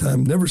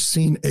lifetime, never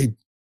seen a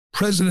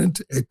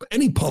president,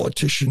 any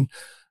politician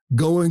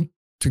going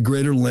to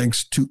greater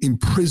lengths to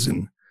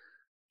imprison,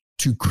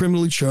 to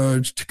criminally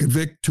charge, to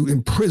convict, to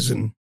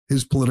imprison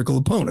his political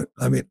opponent.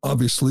 I mean,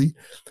 obviously,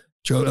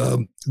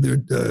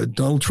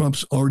 Donald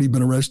Trump's already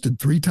been arrested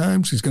 3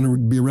 times. He's going to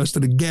be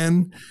arrested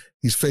again.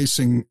 He's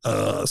facing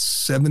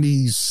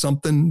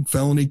 70-something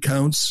felony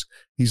counts.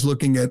 He's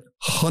looking at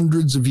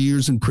hundreds of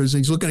years in prison.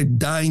 He's looking at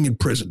dying in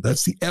prison.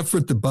 That's the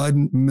effort the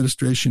Biden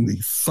administration,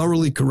 the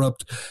thoroughly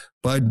corrupt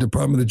Biden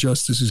Department of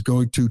Justice, is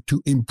going to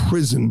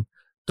imprison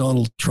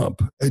Donald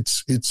Trump.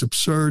 It's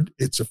absurd.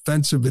 It's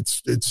offensive.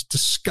 It's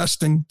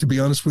disgusting, to be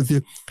honest with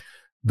you.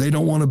 They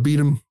don't want to beat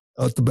him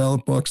at the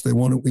ballot box. They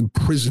want to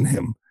imprison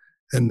him.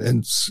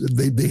 And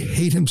they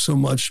hate him so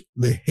much.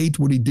 They hate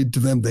what he did to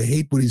them. They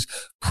hate what he's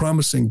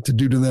promising to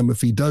do to them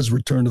if he does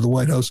return to the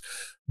White House.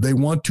 They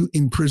want to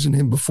imprison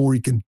him before he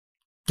can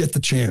get the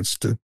chance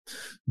to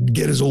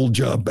get his old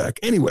job back.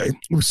 Anyway,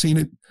 we've seen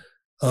it.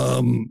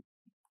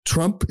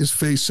 Trump is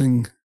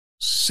facing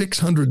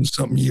 600 and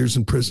something years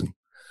in prison.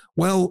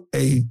 Well,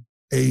 a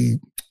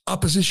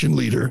opposition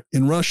leader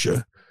in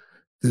Russia,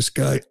 this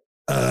guy,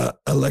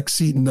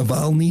 Alexei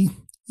Navalny,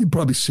 you've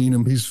probably seen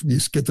him.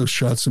 He's get those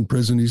shots in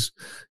prison. He's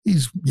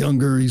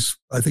younger.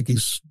 I think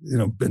he's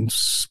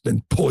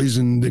been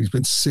poisoned. He's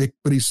been sick,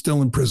 but he's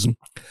still in prison.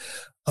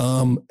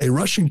 A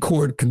Russian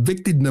court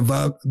convicted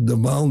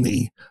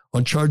Navalny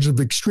on charges of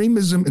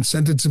extremism and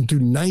sentenced him to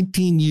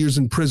 19 years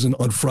in prison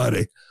on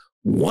Friday,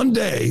 one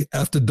day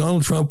after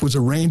Donald Trump was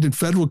arraigned in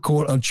federal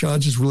court on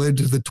charges related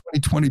to the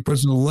 2020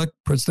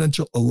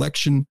 presidential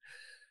election.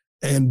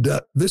 And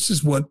this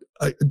is what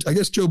I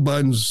guess Joe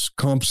Biden's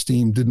comps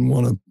team didn't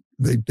want to.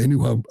 They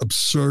knew how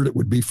absurd it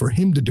would be for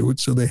him to do it.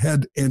 So they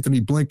had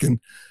Anthony Blinken,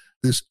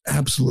 this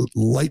absolute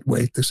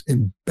lightweight, this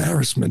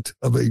embarrassment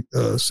of a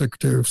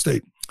Secretary of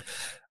State.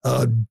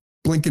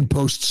 Blinken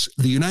posts,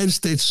 the United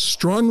States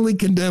strongly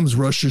condemns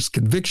Russia's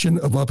conviction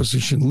of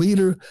opposition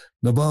leader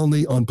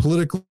Navalny on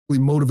politically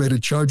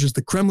motivated charges.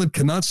 The Kremlin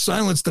cannot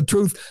silence the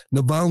truth.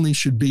 Navalny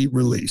should be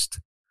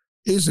released.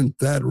 Isn't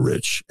that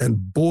rich?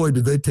 And boy,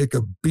 did they take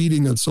a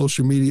beating on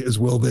social media as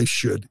well. They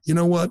should. You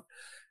know what?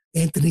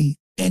 Anthony,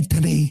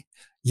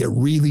 you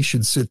really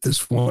should sit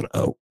this one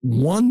out.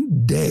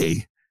 One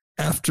day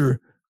after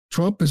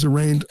Trump is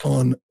arraigned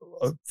on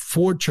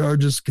 4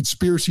 charges,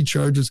 conspiracy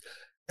charges,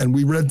 and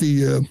we read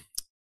the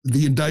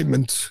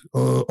indictment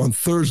on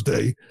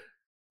Thursday,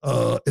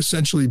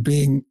 essentially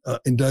being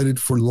indicted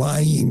for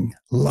lying,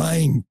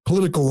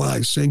 political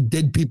lies, saying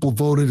dead people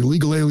voted,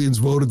 illegal aliens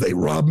voted, they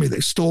robbed me, they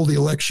stole the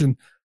election.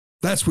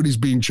 That's what he's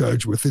being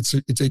charged with.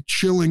 It's a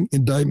chilling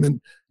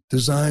indictment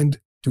designed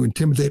to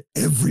intimidate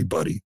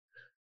everybody,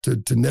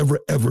 to never,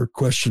 ever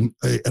question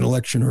an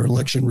election or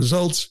election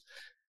results.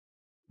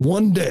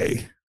 One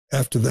day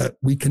after that,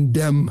 we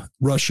condemn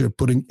Russia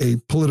putting a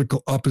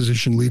political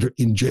opposition leader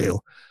in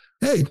jail.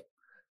 Hey,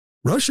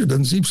 Russia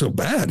doesn't seem so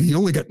bad. He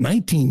only got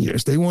 19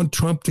 years. They want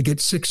Trump to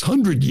get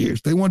 600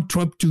 years. They want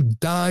Trump to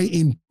die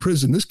in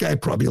prison. This guy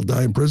probably will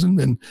die in prison,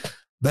 and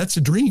that's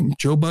a dream.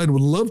 Joe Biden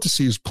would love to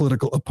see his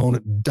political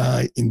opponent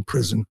die in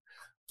prison.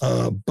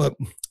 But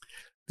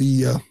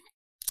the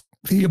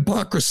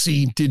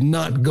hypocrisy did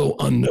not go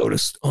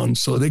unnoticed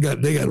so they got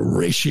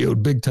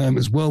ratioed big time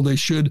as well. They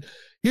should.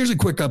 Here's a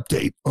quick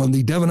update on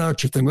the Devon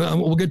Archer thing.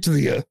 We'll get to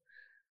the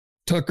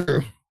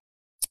Tucker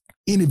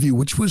interview,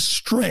 which was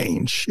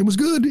strange. It was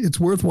good. It's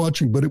worth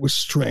watching, but it was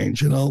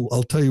strange. And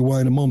I'll tell you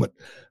why in a moment.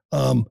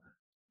 Devon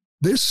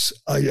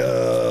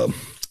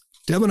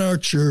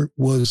Archer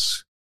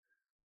was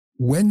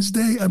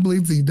Wednesday, I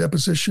believe, the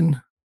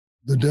deposition.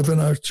 The Devon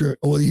Archer,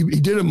 he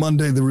did it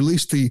Monday. They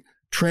released the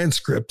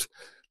transcript.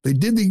 They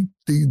did the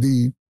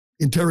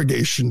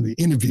interrogation, the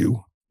interview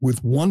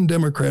with one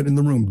Democrat in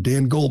the room,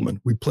 Dan Goldman.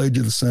 We played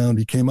you the sound.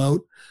 He came out.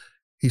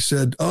 He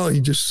said,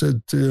 he just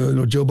said,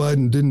 Joe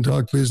Biden didn't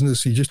talk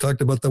business. He just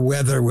talked about the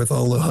weather with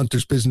all the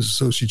Hunter's business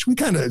associates. We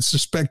kind of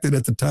suspected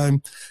at the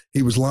time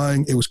he was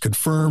lying. It was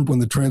confirmed when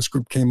the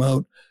transcript came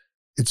out.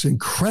 It's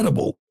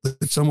incredible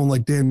that someone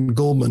like Dan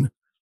Goldman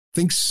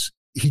thinks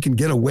he can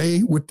get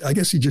away with, I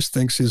guess he just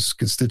thinks his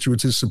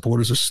constituents, his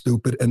supporters are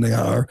stupid, and they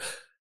are.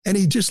 And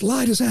he just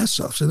lied his ass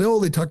off. So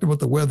they talked about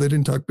the weather, they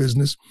didn't talk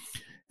business.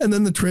 And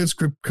then the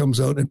transcript comes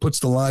out and puts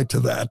the lie to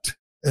that.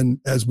 And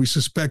as we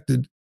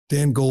suspected,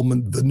 Dan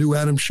Goldman, the new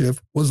Adam Schiff,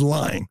 was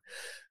lying.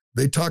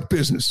 They talked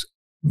business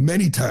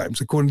many times.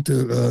 According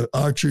to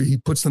Archer, he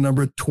puts the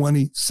number at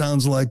 20.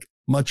 Sounds like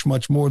much,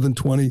 much more than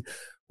 20,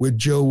 where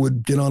Joe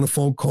would get on a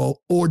phone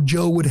call or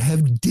Joe would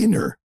have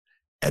dinner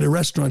at a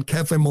restaurant,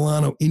 Cafe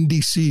Milano in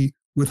D.C.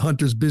 with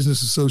Hunter's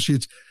business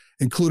associates,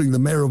 including the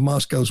mayor of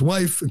Moscow's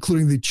wife,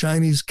 including the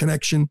Chinese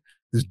connection,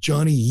 this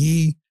Johnny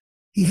Yee.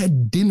 He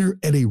had dinner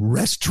at a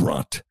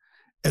restaurant.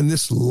 And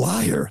this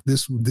liar,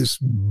 this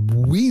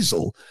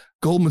weasel,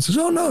 Goldman says,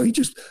 oh, no, he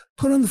just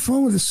put on the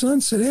phone with his son,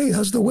 said, hey,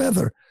 how's the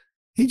weather?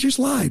 He just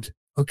lied,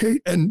 okay?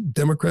 And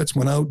Democrats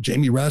went out,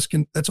 Jamie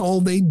Raskin, that's all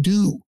they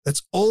do.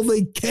 That's all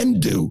they can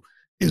do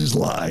is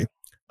lie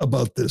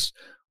about this.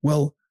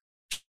 Well,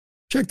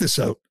 check this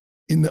out.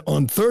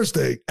 On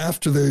Thursday,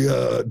 after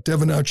the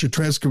Devon Archer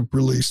transcript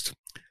released,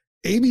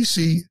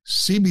 ABC,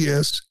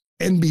 CBS,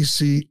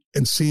 NBC,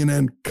 and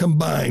CNN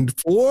combined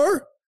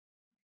for,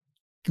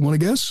 you want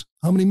to guess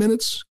how many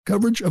minutes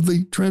coverage of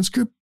the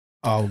transcript?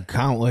 Oh,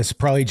 countless.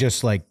 Probably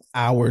just like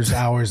hours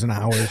and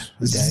hours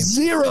a day.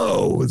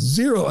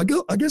 Zero.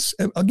 I guess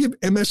I'll give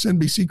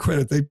MSNBC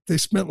credit. They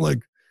spent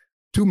like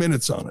 2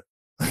 minutes on it.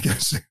 I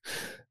guess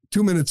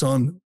 2 minutes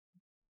on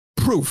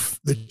proof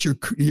that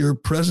your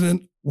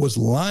president was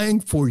lying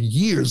for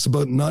years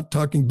about not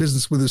talking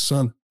business with his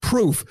son.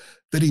 Proof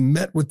that he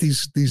met with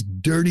these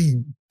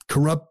dirty,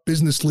 corrupt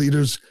business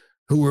leaders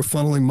who were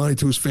funneling money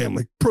to his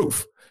family.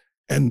 Proof.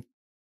 And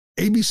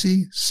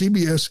ABC,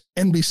 CBS,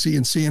 NBC,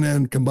 and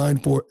CNN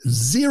combined for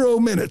 0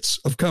 minutes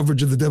of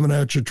coverage of the Devon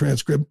Archer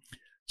transcript.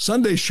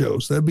 Sunday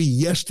shows, that'd be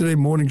yesterday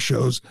morning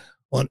shows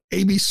on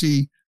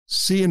ABC,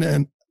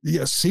 CNN,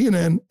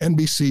 NBC,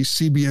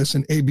 CBS,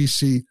 and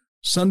ABC.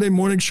 Sunday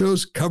morning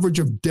shows, coverage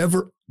of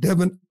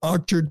Devon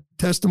Archer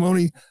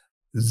testimony,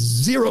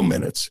 0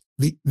 minutes.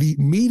 The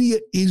media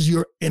is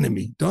your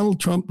enemy. Donald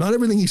Trump, not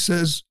everything he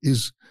says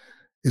is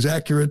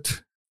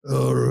accurate,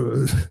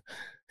 or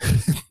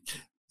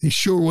he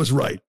sure was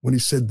right when he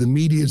said the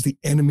media is the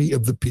enemy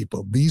of the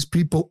people. These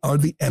people are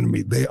the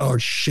enemy. They are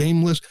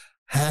shameless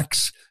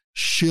hacks,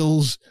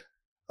 shills,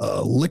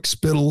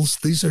 lickspittles.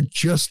 These are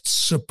just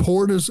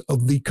supporters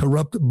of the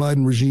corrupt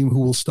Biden regime who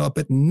will stop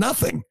at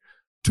nothing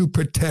to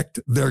protect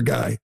their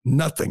guy.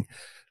 Nothing.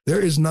 There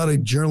is not a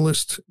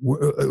journalist,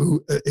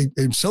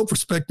 a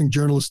self-respecting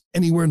journalist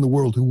anywhere in the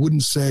world who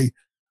wouldn't say,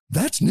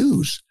 that's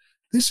news.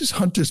 This is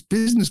Hunter's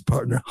business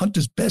partner,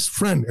 Hunter's best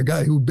friend, a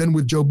guy who'd been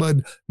with Joe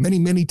Biden many,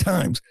 many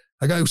times.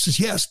 A guy who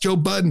says, yes, Joe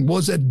Biden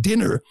was at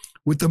dinner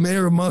with the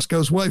mayor of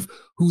Moscow's wife,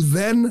 who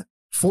then,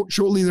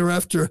 shortly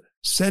thereafter,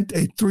 sent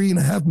a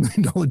 $3.5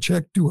 million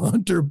check to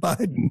Hunter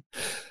Biden,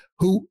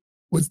 who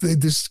was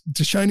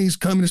the Chinese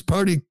Communist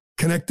Party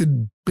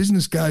connected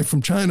business guy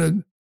from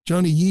China.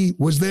 Johnny Yee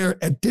was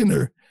there at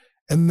dinner.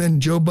 And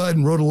then Joe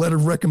Biden wrote a letter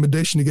of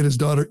recommendation to get his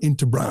daughter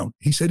into Brown.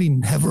 He said he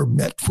never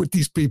met with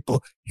these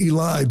people. He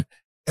lied.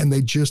 And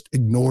they just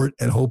ignore it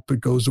and hope it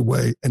goes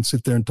away and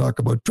sit there and talk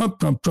about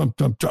Trump.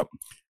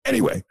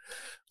 Anyway,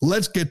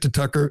 let's get to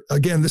Tucker.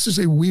 Again, this is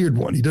a weird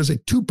one. He does a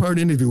 2-part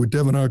interview with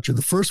Devon Archer.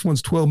 The first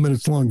one's 12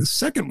 minutes long. The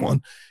second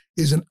one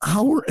is an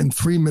hour and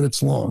 3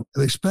 minutes long.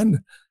 They spend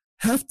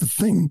half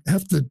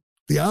the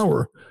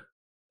hour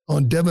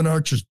on Devon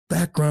Archer's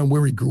background,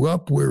 where he grew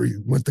up, where he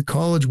went to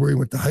college, where he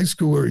went to high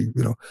school, where he,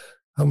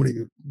 how many,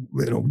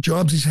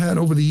 jobs he's had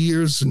over the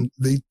years. And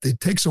it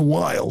takes a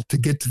while to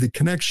get to the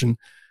connection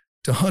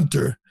to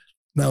Hunter.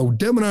 Now,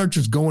 Devon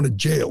Archer's going to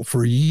jail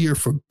for a year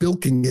for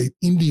bilking an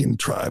Indian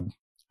tribe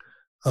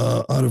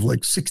out of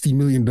like $60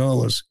 million.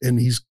 And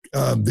he's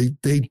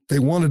they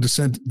wanted to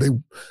send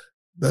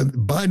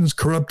Biden's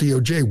corrupt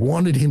DOJ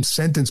wanted him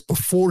sentenced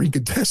before he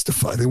could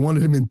testify. They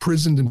wanted him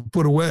imprisoned and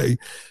put away.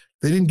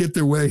 They didn't get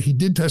their way. He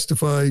did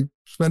testify,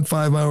 spent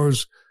 5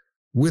 hours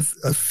with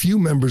a few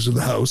members of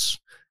the House,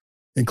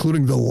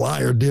 including the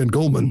liar Dan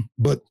Goldman.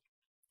 But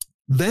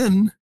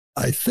then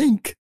I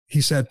think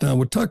he sat down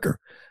with Tucker.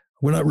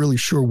 We're not really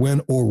sure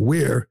when or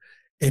where.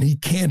 And he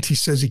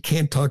says he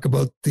can't talk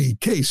about the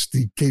case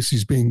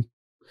he's being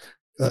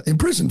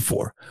imprisoned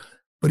for.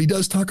 But he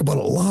does talk about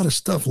a lot of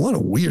stuff, a lot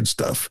of weird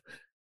stuff.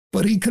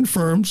 But he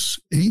confirms,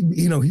 he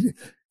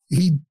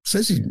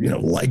says he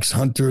likes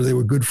Hunter. They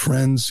were good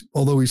friends,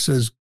 although he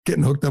says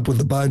getting hooked up with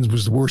the Bidens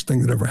was the worst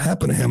thing that ever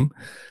happened to him.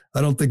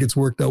 I don't think it's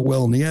worked out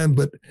well in the end.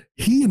 But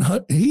he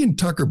and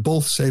Tucker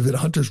both say that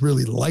Hunter's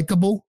really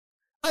likable.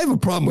 I have a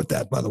problem with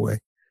that, by the way.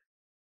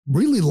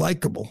 Really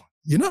likable.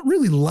 You're not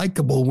really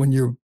likable when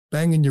you're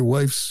banging your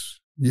wife's,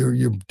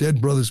 your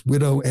dead brother's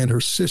widow and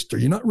her sister.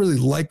 You're not really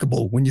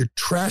likable when you're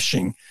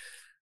trashing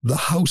the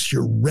house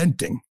you're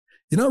renting.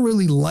 You're not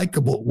really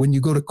likable when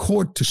you go to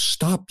court to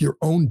stop your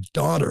own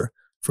daughter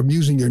from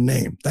using your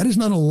name. That is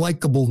not a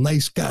likable,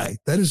 nice guy.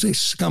 That is a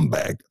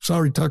scumbag.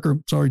 Sorry, Tucker.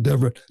 Sorry,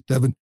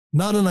 Devon.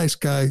 Not a nice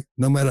guy,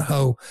 no matter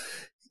how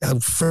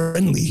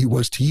friendly he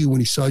was to you when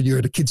he saw you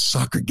at a kid's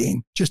soccer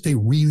game. Just a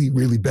really,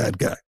 really bad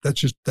guy.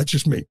 That's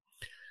just me.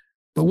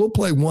 But we'll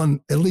play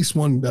at least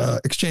one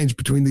exchange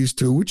between these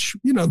two, which,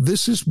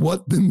 this is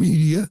what the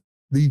media,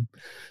 the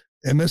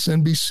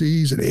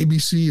MSNBCs and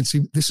ABC and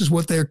C, this is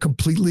what they're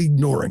completely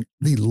ignoring.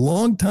 The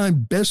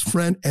longtime best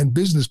friend and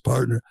business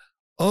partner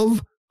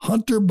of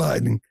Hunter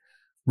Biden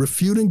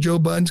refuting Joe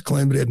Biden's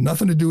claim that it had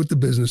nothing to do with the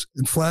business,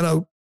 and flat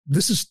out,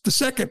 this is the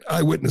second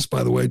eyewitness,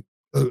 by the way,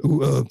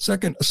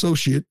 second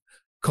associate,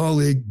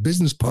 colleague,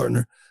 business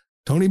partner,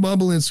 Tony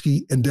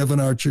Bobulinski and Devon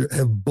Archer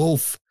have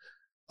both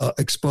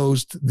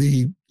exposed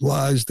the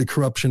lies, the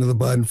corruption of the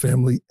Biden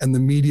family, and the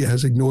media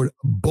has ignored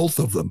both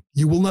of them.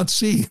 You will not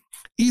see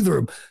either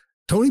of them.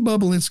 Tony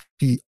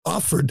Bobulinski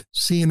offered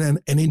CNN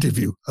an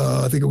interview,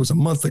 I think it was a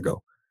month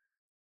ago.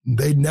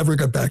 They never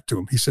got back to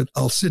him. He said,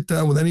 I'll sit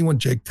down with anyone,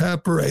 Jake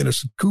Tapper,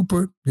 Anderson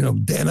Cooper,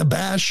 Dana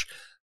Bash.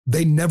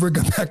 They never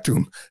got back to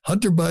him.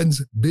 Hunter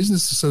Biden's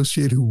business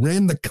associate who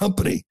ran the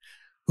company,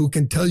 who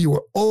can tell you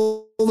where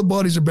all the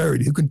bodies are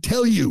buried, who can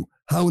tell you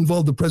how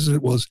involved the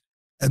president was,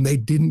 and they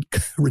didn't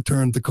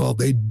return the call.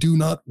 They do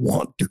not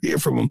want to hear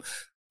from him,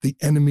 the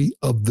enemy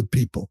of the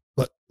people.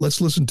 But let's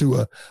listen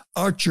to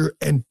Archer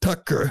and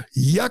Tucker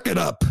yuck it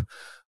up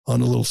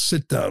on a little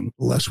sit down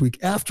last week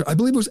after, I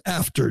believe it was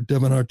after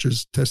Devon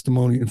Archer's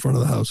testimony in front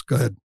of the House. Go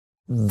ahead.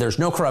 There's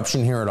no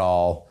corruption here at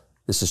all.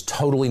 This is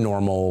totally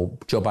normal.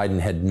 Joe Biden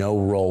had no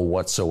role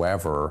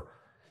whatsoever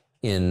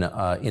in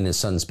his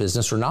son's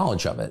business or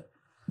knowledge of it.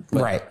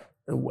 But right.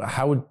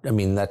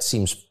 That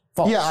seems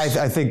false. Yeah,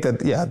 I think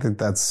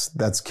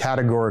that's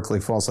categorically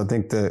false. I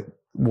think that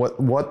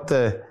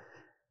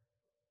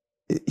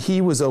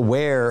he was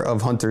aware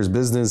of Hunter's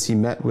business. He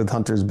met with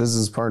Hunter's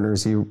business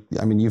partners.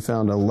 You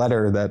found a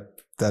letter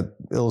that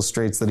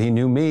illustrates that he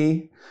knew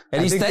me.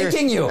 And he's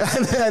thanking you.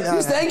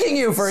 He's thanking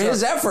you for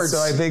his efforts.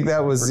 So I think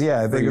that was,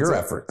 I think for your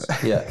efforts.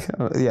 Yeah.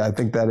 Yeah. I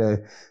think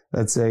that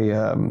that's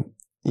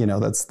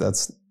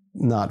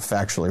not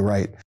factually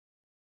right.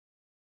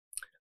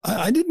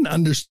 I didn't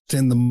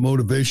understand the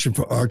motivation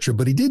for Archer,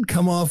 but he did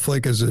come off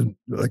like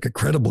a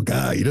credible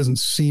guy. He doesn't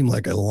seem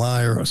like a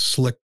liar, a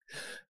slick,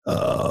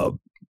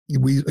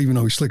 even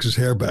though he slicks his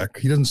hair back,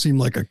 he doesn't seem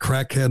like a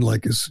crackhead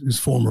like his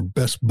former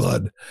best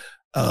bud.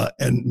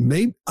 And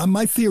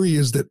my theory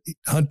is that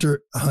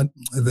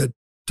that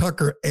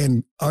Tucker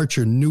and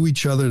Archer knew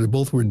each other. They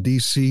both were in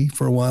D.C.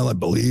 for a while, I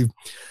believe,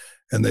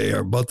 and they are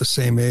about the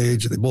same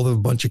age. They both have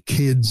a bunch of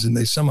kids, and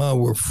they somehow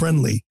were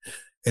friendly.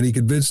 And he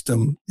convinced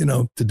them,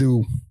 to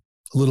do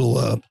a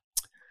little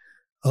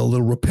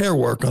repair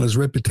work on his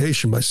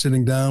reputation by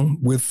sitting down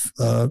with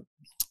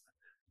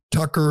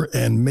Tucker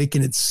and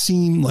making it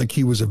seem like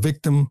he was a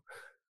victim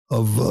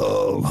of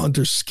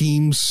Hunter's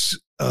schemes.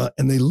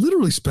 And they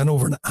literally spent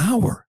over an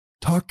hour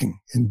talking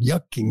and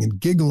yucking and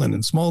giggling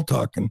and small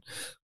talking.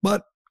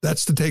 But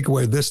that's the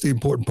takeaway. That's the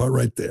important part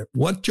right there.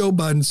 What Joe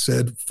Biden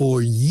said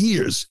for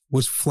years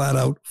was flat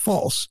out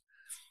false.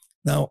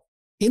 Now,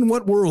 in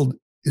what world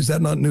is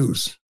that not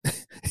news?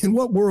 In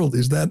what world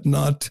is that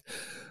not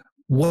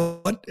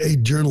what a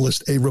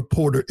journalist, a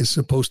reporter is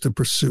supposed to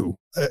pursue?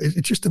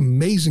 It's just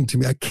amazing to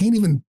me. I can't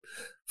even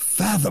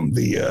fathom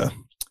the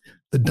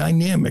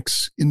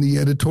dynamics in the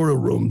editorial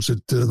rooms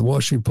at the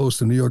Washington Post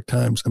and New York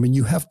Times. I mean,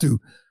 you have to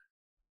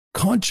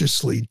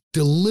consciously,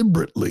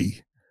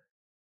 deliberately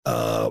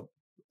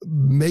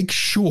make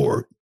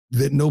sure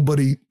that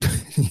nobody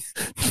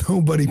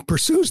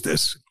pursues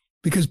this,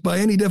 because by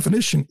any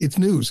definition, it's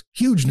news,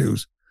 huge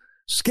news,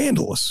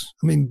 scandalous.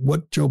 I mean,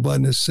 what Joe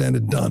Biden has said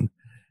and done,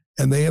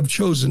 and they have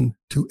chosen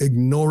to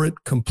ignore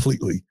it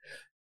completely.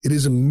 It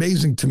is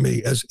amazing to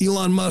me, as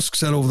Elon Musk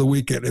said over the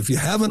weekend, if you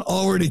haven't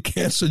already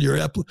canceled your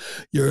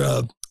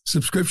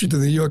subscription to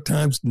the New York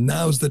Times,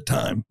 now's the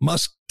time.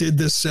 Musk did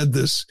this, said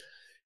this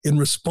in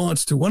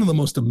response to one of the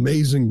most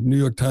amazing New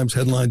York Times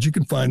headlines. You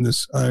can find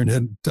this,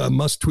 Ironhead.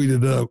 Musk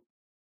tweeted out,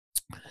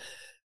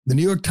 the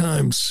New York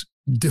Times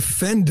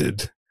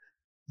defended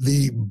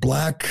the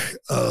black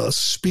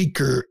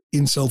speaker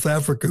in South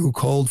Africa who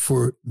called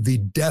for the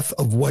death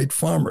of white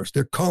farmers.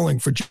 They're calling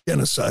for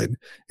genocide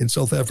in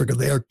South Africa.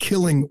 They are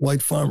killing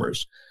white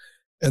farmers.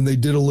 And he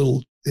did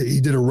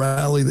a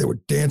rally. They were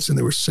dancing,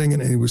 they were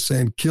singing, and he was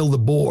saying, kill the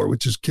Boer,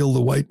 which is kill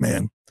the white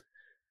man.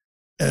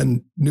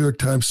 And New York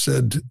Times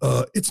said,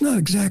 it's not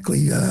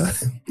exactly, I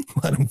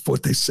don't know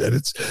what they said.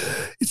 It's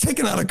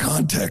taken out of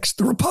context.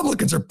 The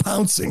Republicans are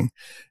pouncing.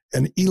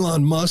 And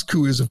Elon Musk,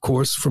 who is, of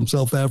course, from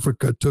South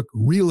Africa, took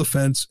real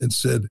offense and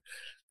said,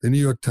 the New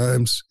York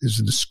Times is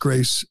a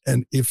disgrace.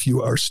 And if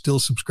you are still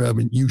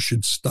subscribing, you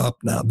should stop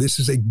now. This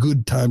is a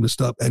good time to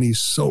stop. And he's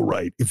so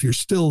right. If you're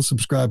still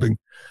subscribing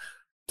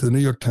to the New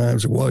York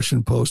Times or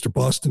Washington Post or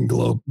Boston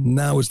Globe,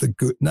 now is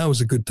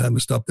a good time to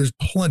stop. There's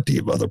plenty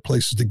of other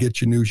places to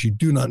get your news. You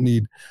do not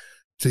need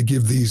to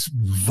give these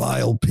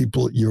vile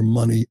people your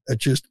money.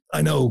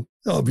 I know,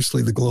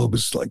 obviously, the Globe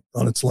is like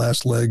on its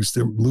last legs.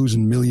 They're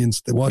losing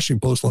millions. The Washington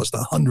Post lost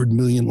 100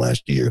 million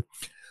last year.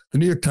 The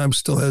New York Times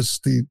still has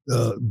the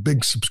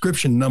big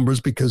subscription numbers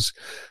because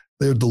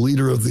they're the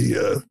leader of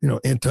the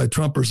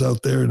anti-Trumpers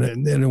out there,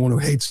 and anyone who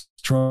hates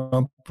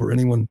Trump or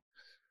anyone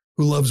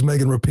who loves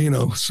Megan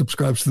Rapinoe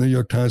subscribes to the New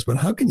York Times. But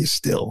how can you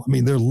still? I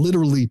mean, they're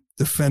literally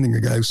defending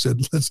a guy who said,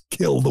 let's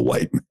kill the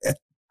white man.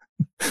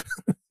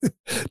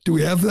 Do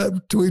we have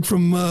that tweet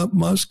from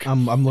Musk?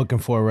 I'm looking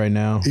for it right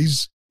now.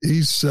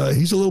 He's a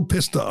little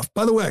pissed off.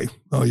 By the way,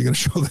 you're going to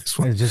show this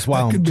one. Just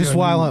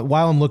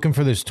while I'm looking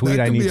for this tweet,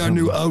 that I need our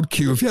new out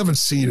cue. If you haven't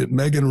seen it,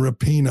 Megan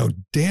Rapinoe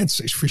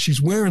dancing.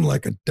 She's wearing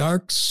like a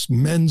dark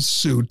men's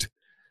suit.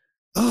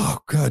 Oh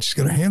God, she's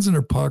got her hands in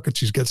her pocket.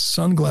 She's got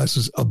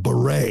sunglasses, a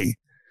beret.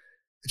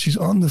 She's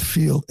on the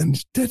field, and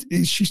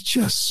she's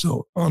just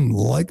so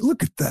unlike.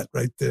 Look at that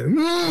right there.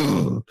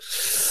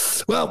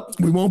 Well,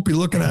 we won't be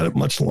looking at it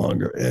much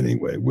longer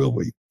anyway, will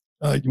we?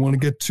 You want to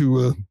get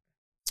to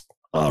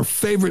our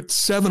favorite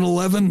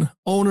 7-Eleven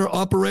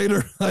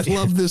owner-operator? I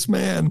love this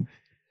man.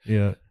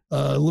 Yeah.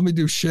 Let me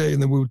do Shay,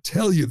 and then we'll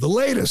tell you the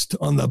latest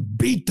on the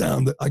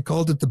beatdown. I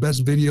called it the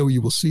best video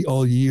you will see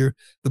all year.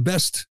 The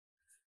best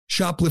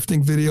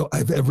shoplifting video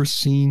I've ever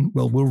seen.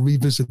 Well, we'll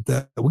revisit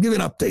that. We'll give you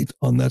an update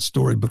on that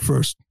story, but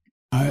first.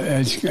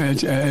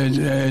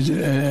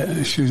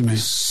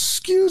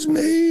 Excuse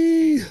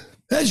me.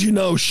 As you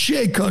know,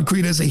 Shea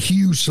Concrete has a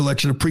huge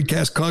selection of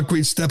precast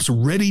concrete steps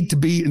ready to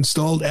be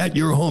installed at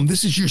your home.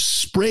 This is your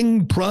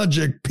spring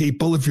project,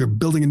 people. If you're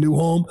building a new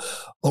home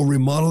or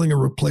remodeling or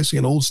replacing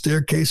an old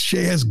staircase,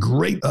 Shea has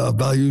great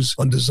values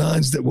on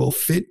designs that will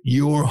fit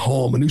your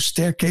home. A new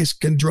staircase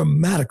can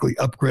dramatically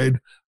upgrade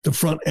the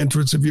front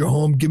entrance of your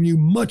home, giving you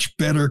much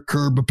better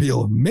curb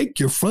appeal. Make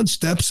your front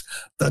steps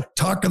the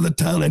talk of the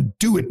town, and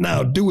do it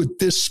now. Do it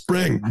this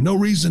spring. No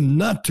reason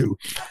not to.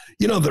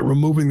 You know that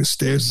removing the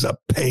stairs is a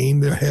pain.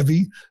 They're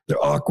heavy.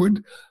 They're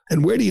awkward.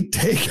 And where do you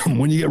take them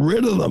when you get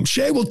rid of them?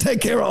 Shea will take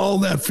care of all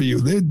that for you.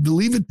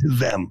 Leave it to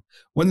them.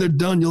 When they're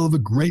done, you'll have a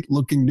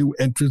great-looking new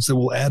entrance that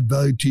will add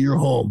value to your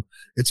home.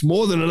 It's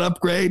more than an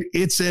upgrade.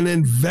 It's an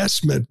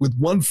investment. With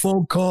one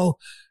phone call,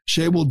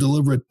 Shea will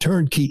deliver a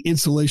turnkey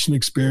installation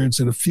experience.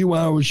 In a few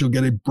hours, you'll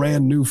get a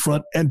brand new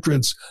front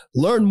entrance.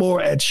 Learn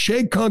more at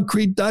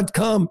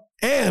SheaConcrete.com.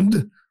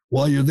 And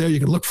while you're there, you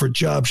can look for a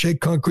job. Shea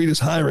Concrete is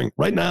hiring.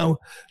 Right now,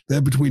 they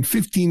have between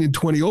 15 and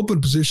 20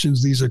 open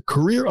positions. These are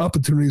career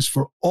opportunities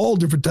for all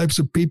different types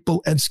of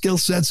people and skill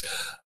sets.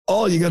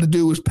 All you got to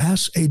do is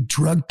pass a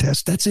drug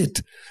test. That's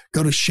it.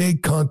 Go to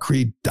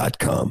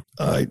SheaConcrete.com.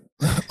 All right.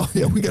 Oh,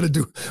 yeah, we got to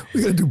do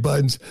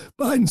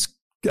Biden's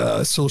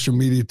social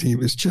media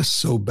team is just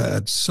so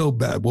bad, so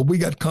bad. Well, we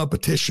got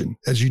competition,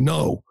 as you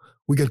know.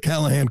 We got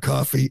Callahan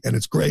coffee, and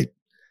it's great.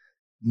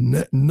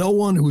 No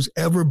one who's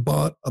ever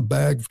bought a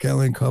bag of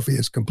Callahan coffee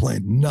has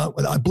complained.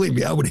 I believe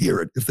me, I would hear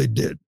it if they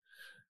did.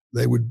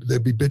 They'd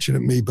be bitching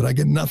at me, but I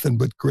get nothing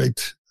but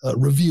great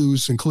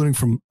reviews, including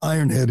from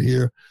Ironhead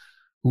here,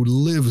 who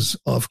lives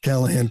off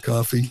Callahan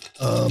coffee.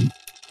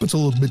 Puts a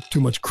little bit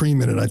too much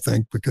cream in it, I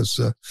think, because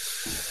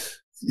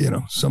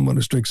someone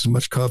who drinks as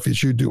much coffee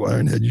as you do,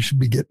 Ironhead, you should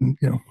be getting,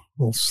 a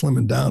little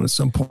slimming down at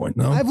some point.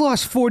 No, I've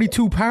lost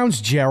 42 pounds,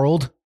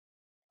 Gerald.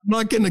 I'm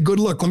not getting a good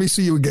look. Let me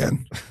see you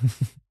again.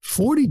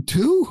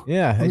 42?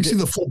 Yeah. Let me see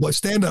the full boy.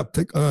 Stand up.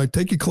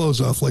 Take your clothes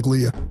off like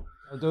Leah.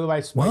 I'll do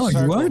my wow,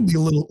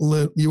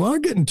 circle. you are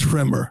getting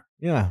trimmer.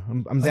 Yeah,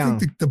 I'm down. I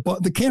think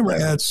the camera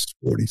adds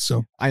 40.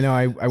 So I know.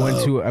 I went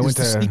to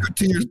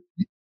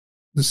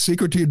the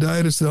secret to your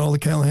diet is that all the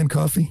Callahan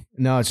coffee.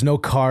 No, it's no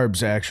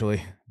carbs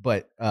actually.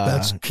 But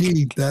that's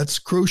key. That's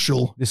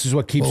crucial. This is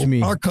what keeps me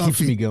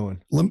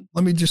going.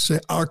 Let me just say,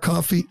 our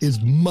coffee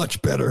is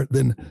much better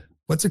than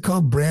what's it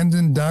called,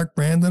 Dark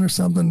Brandon or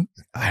something.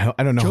 I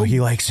don't know. He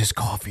likes his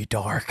coffee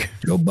dark.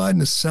 Joe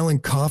Biden is selling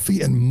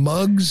coffee and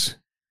mugs.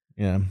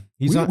 Yeah,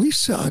 we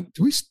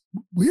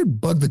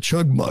had Bug the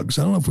Chug mugs.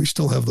 I don't know if we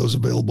still have those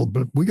available,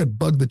 but we got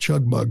Bug the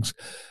Chug mugs.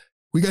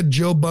 We got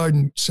Joe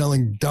Biden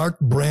selling Dark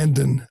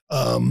Brandon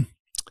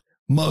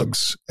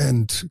mugs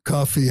and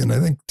coffee and I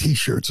think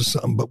T-shirts or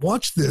something. But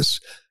watch this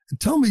and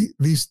tell me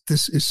this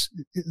is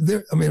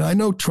there. I mean, I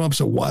know Trump's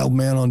a wild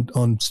man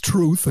on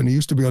truth, and he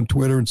used to be on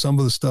Twitter, and some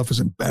of the stuff is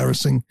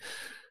embarrassing,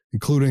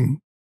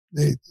 including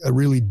a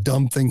really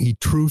dumb thing he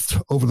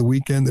truthed over the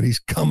weekend that he's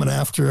coming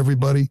after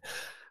everybody,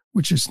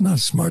 which is not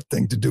a smart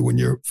thing to do when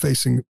you're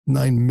facing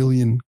 9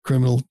 million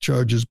criminal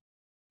charges.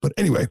 But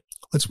anyway,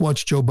 let's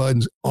watch Joe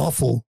Biden's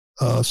awful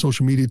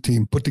social media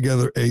team put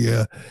together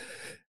an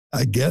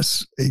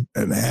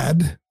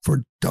ad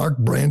for Dark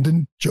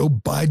Brandon, Joe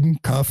Biden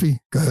coffee.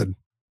 Go ahead.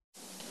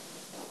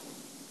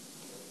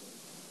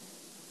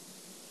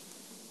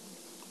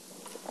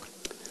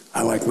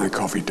 I like my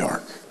coffee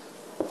dark.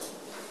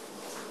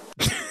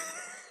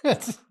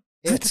 Is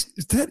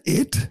that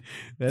it?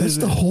 That's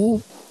the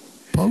whole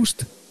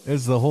post?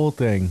 It's the whole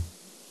thing.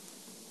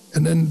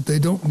 And then they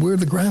don't wear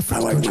the graphics. I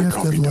like my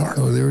coffee dark.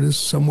 Oh, there it is.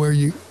 Somewhere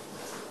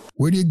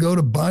where do you go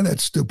to buy that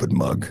stupid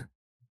mug?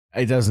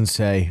 It doesn't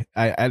say.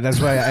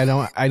 That's why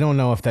I don't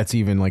know if that's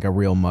even like a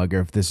real mug or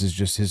if this is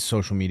just his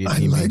social media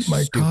team. I like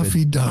my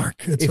coffee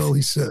dark. That's all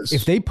he says.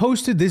 If they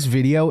posted this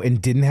video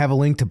and didn't have a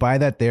link to buy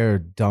that, they're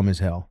dumb as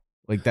hell.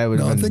 Like that would.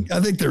 No, I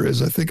think there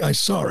is. I think I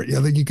saw it.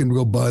 I think you can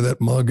go buy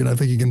that mug, and I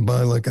think you can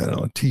buy like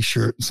a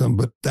T-shirt and some.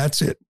 But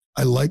that's it.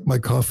 I like my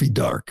coffee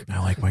dark. I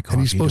like my coffee.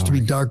 And he's supposed to be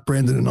Dark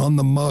Brandon, and on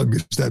the mug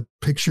is that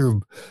picture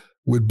of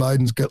with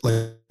Biden's got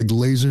like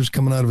lasers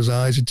coming out of his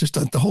eyes. It just,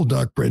 the whole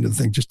Doc Brandon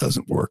thing just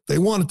doesn't work. They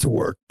want it to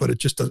work, but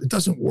it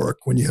doesn't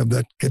work when you have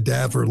that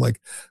cadaver like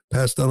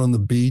passed out on the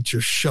beach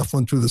or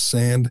shuffling through the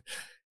sand.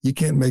 You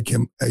can't make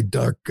him a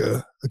dark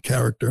a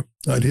character.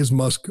 All right, here's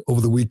Musk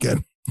over the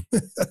weekend.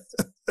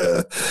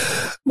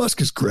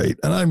 Musk is great,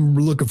 and I'm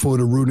looking forward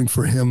to rooting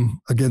for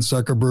him against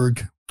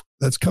Zuckerberg.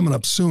 That's coming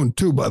up soon,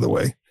 too, by the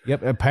way.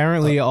 Yep.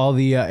 Apparently, all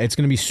the it's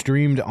going to be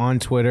streamed on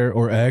Twitter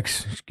or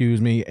X,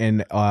 excuse me,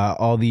 and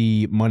all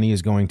the money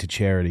is going to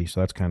charity. So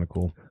that's kind of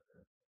cool.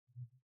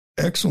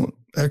 Excellent.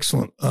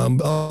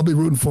 I'll be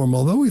rooting for him,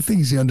 although we think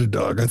he's the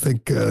underdog. I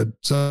think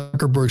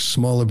Zuckerberg's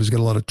smaller, but he's got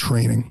a lot of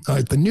training. All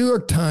right, the New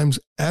York Times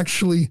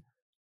actually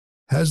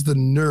has the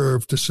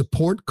nerve to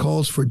support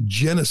calls for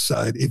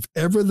genocide. If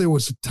ever there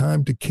was a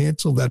time to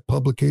cancel that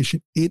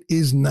publication, it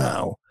is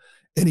now.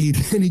 And he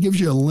gives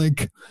you a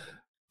link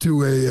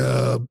to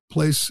a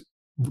place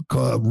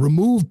called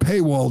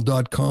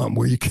removepaywall.com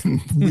where you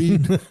can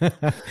read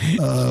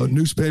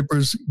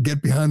newspapers,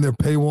 get behind their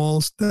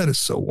paywalls. That is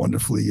so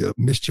wonderfully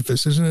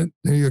mischievous, isn't it?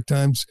 New York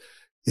Times.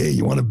 Yeah,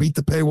 you want to beat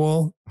the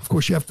paywall? Of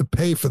course, you have to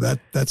pay for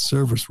that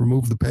service.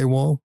 Remove the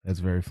paywall. That's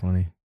very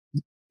funny.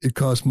 It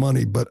costs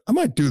money, but I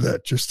might do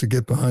that just to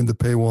get behind the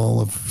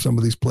paywall of some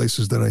of these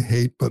places that I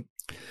hate. But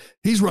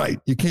he's right.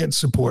 You can't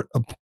support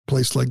a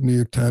place like New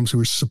York Times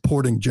who is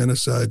supporting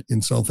genocide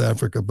in South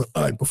Africa. But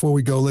all right, before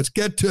we go, let's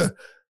get to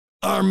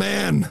our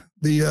man,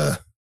 the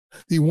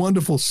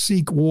wonderful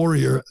Sikh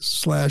warrior /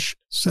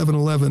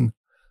 7-Eleven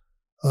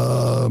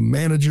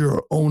manager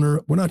or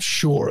owner. We're not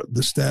sure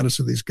the status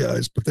of these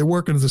guys, but they're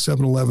working at the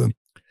 7-Eleven.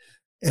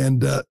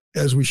 And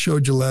as we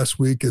showed you last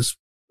week, as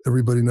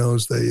everybody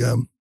knows, they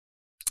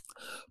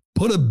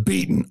put a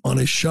beating on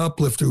a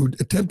shoplifter who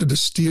attempted to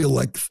steal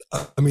it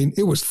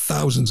was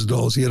thousands of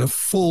dollars. He had a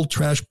full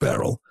trash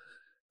barrel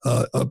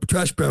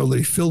that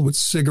he filled with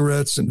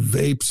cigarettes and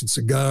vapes and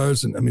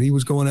cigars. And he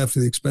was going after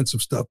the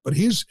expensive stuff. But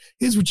here's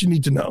what you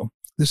need to know.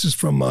 This is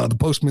from the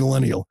Post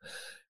Millennial.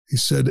 He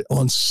said,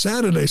 on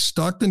Saturday,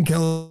 Stockton,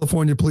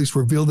 California police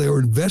revealed they were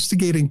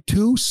investigating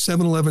 2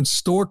 7-Eleven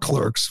store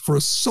clerks for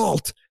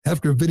assault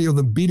after a video of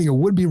them beating a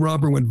would-be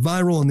robber went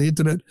viral on the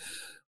internet.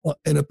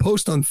 In a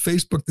post on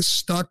Facebook, the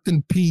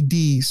Stockton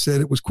PD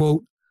said it was,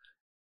 quote,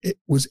 it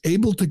was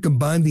able to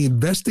combine the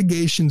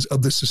investigations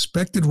of the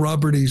suspected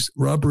robberies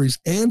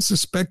and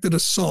suspected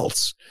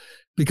assaults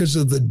because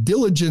of the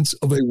diligence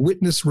of a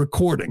witness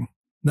recording.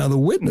 Now, the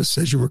witness,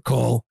 as you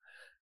recall,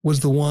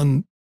 was the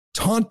one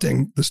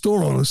taunting the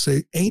store owner,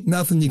 say, ain't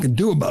nothing you can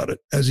do about it,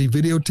 as he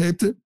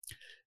videotaped it.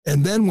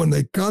 And then when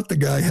they caught the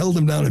guy, held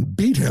him down and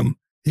beat him,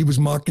 he was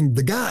mocking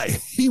the guy.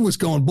 He was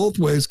going both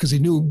ways because he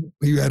knew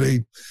he had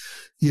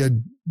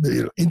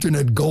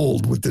internet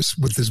gold with this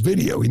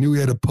video. He knew he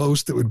had a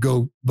post that would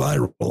go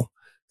viral,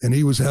 and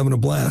he was having a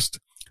blast.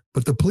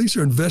 But the police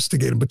are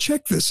investigating. But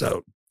check this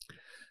out.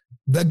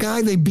 The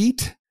guy they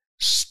beat,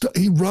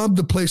 he robbed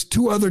the place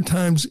 2 other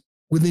times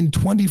within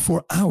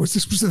 24 hours.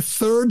 This was the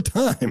 3rd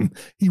time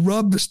he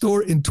robbed the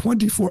store in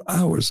 24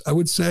 hours. I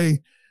would say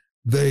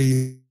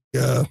that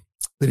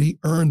he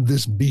earned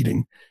this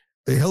beating.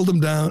 They held him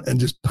down and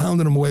just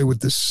pounded him away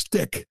with this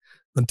stick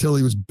until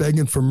he was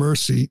begging for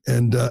mercy,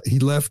 and he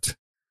left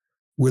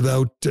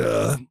without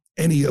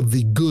any of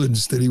the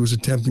goods that he was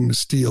attempting to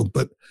steal.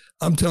 But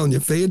I'm telling you,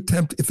 if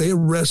they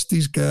arrest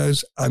these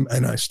guys,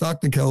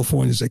 Stockton,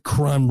 California is a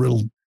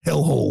crime-riddled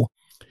hellhole.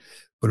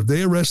 But if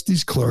they arrest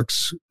these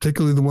clerks,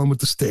 particularly the one with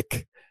the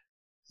stick,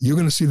 you're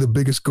going to see the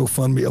biggest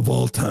GoFundMe of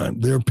all time.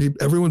 There are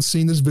people, everyone's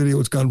seen this video.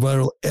 It's gone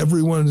viral.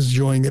 Everyone is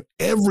enjoying it.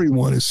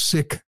 Everyone is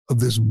sick of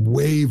this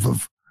wave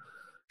of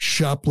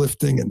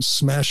shoplifting and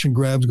smash and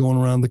grabs going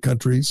around the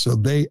country. So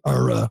they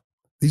are,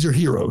 these are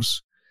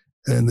heroes,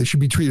 and they should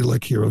be treated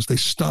like heroes. They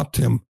stopped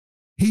him.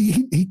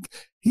 He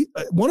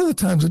one of the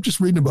times, I'm just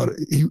reading about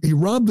it, he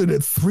robbed it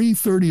at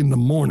 3:30 in the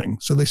morning.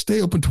 So they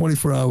stay open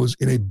 24 hours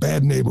in a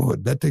bad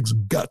neighborhood. That takes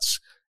guts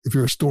if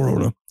you're a store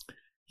owner.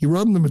 He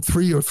robbed them at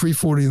 3 or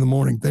 3:40 in the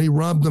morning. Then he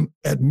robbed them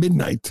at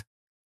midnight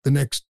the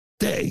next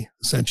day,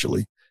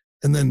 essentially.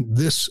 And then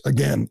this,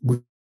 again, was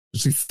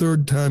the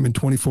 3rd time in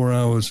 24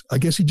 hours. I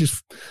guess he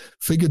just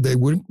figured they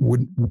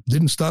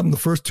didn't stop him the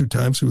first 2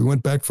 times, so he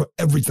went back for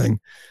everything.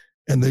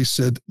 And they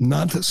said,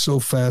 not so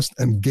fast,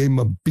 and gave him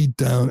a beat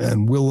down,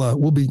 and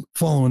we'll be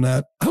following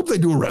that. I hope they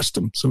do arrest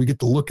him so we get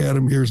to look at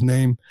him, hear his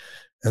name,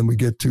 and we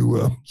get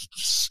to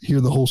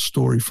hear the whole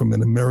story from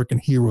an American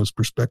hero's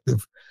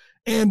perspective.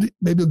 And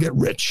maybe he'll get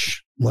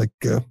rich, like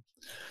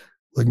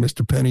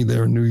Mr. Penny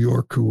there in New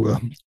York, who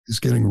is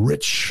getting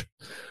rich,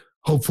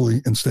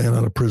 hopefully, and staying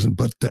out of prison.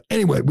 But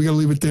anyway, we got to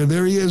leave it there.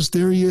 There he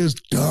is,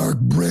 Dark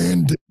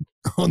Brandon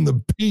on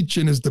the beach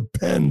in his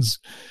Depends.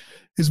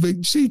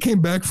 He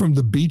came back from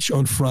the beach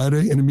on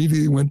Friday and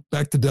immediately went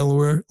back to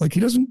Delaware. Like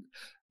he's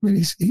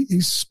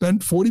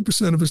spent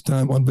 40% of his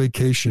time on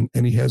vacation,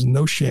 and he has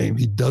no shame.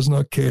 He does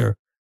not care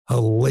how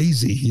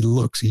lazy he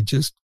looks. He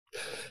just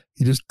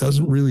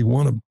doesn't really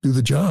want to do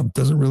the job,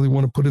 doesn't really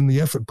want to put in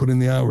the effort, put in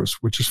the hours,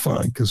 which is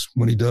fine because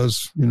when he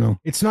does,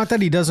 It's not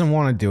that he doesn't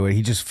want to do it.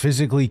 He just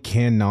physically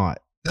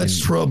cannot.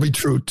 That's probably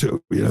true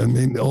too. You know what I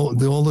mean? All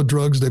the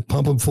drugs, they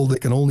pump him full. They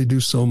can only do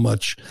so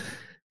much.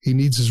 He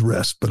needs his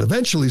rest, but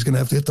eventually he's going to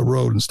have to hit the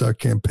road and start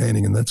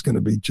campaigning. And that's going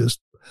to be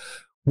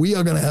we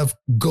are going to have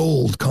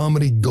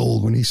comedy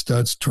gold when he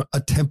starts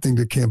attempting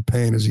to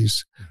campaign as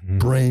his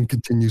brain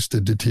continues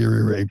to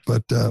deteriorate,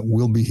 but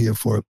we'll be here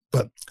for it.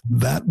 But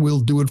that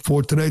will do it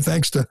for today.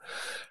 Thanks to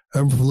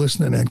everyone for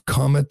listening and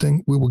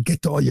commenting. We will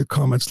get to all your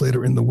comments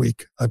later in the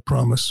week. I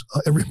promise.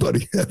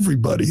 Everybody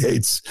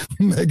hates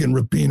Megan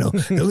Rapinoe.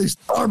 At least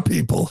our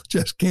people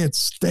just can't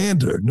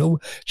stand her. No,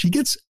 she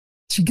gets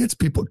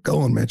people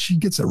going, man. She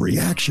gets a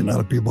reaction out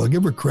of people. I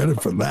give her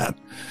credit for that.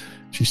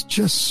 She's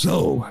just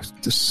so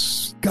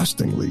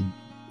disgustingly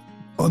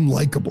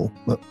unlikable.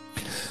 But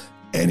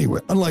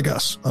anyway, unlike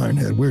us,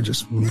 Ironhead, we're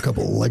just a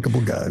couple of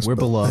likable guys. We're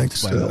beloved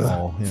by them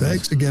all. Yes.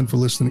 Thanks again for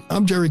listening.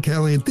 I'm Gerry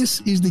Callahan.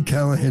 This is the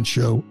Callahan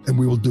Show, and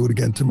we will do it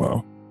again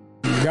tomorrow.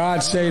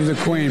 God save the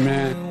Queen,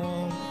 man.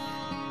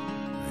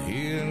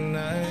 Here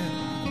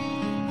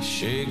tonight,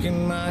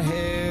 shaking my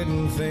head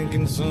and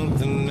thinking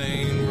something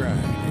ain't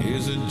right.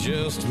 Is it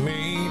just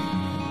me?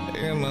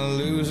 Am I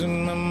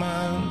losing my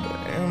mind?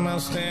 Am I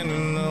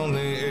standing on the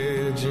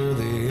edge of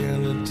the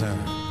end of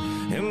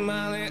time? Am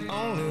I the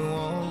only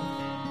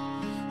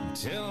one?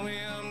 Tell me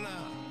I'm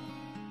not.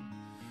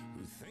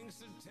 Who thinks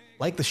to take...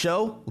 Like the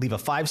show? Leave a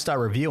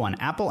 5-star review on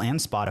Apple and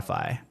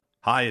Spotify.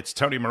 Hi, it's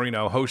Tony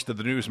Marino, host of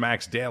the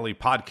Newsmax Daily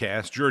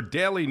Podcast, your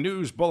daily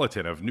news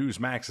bulletin of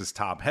Newsmax's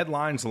top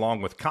headlines, along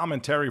with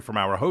commentary from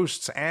our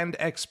hosts and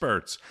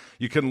experts.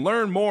 You can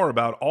learn more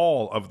about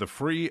all of the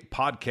free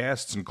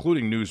podcasts,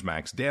 including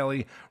Newsmax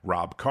Daily,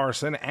 Rob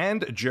Carson,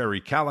 and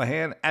Gerry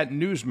Callahan at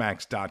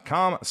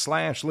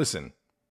newsmax.com/listen.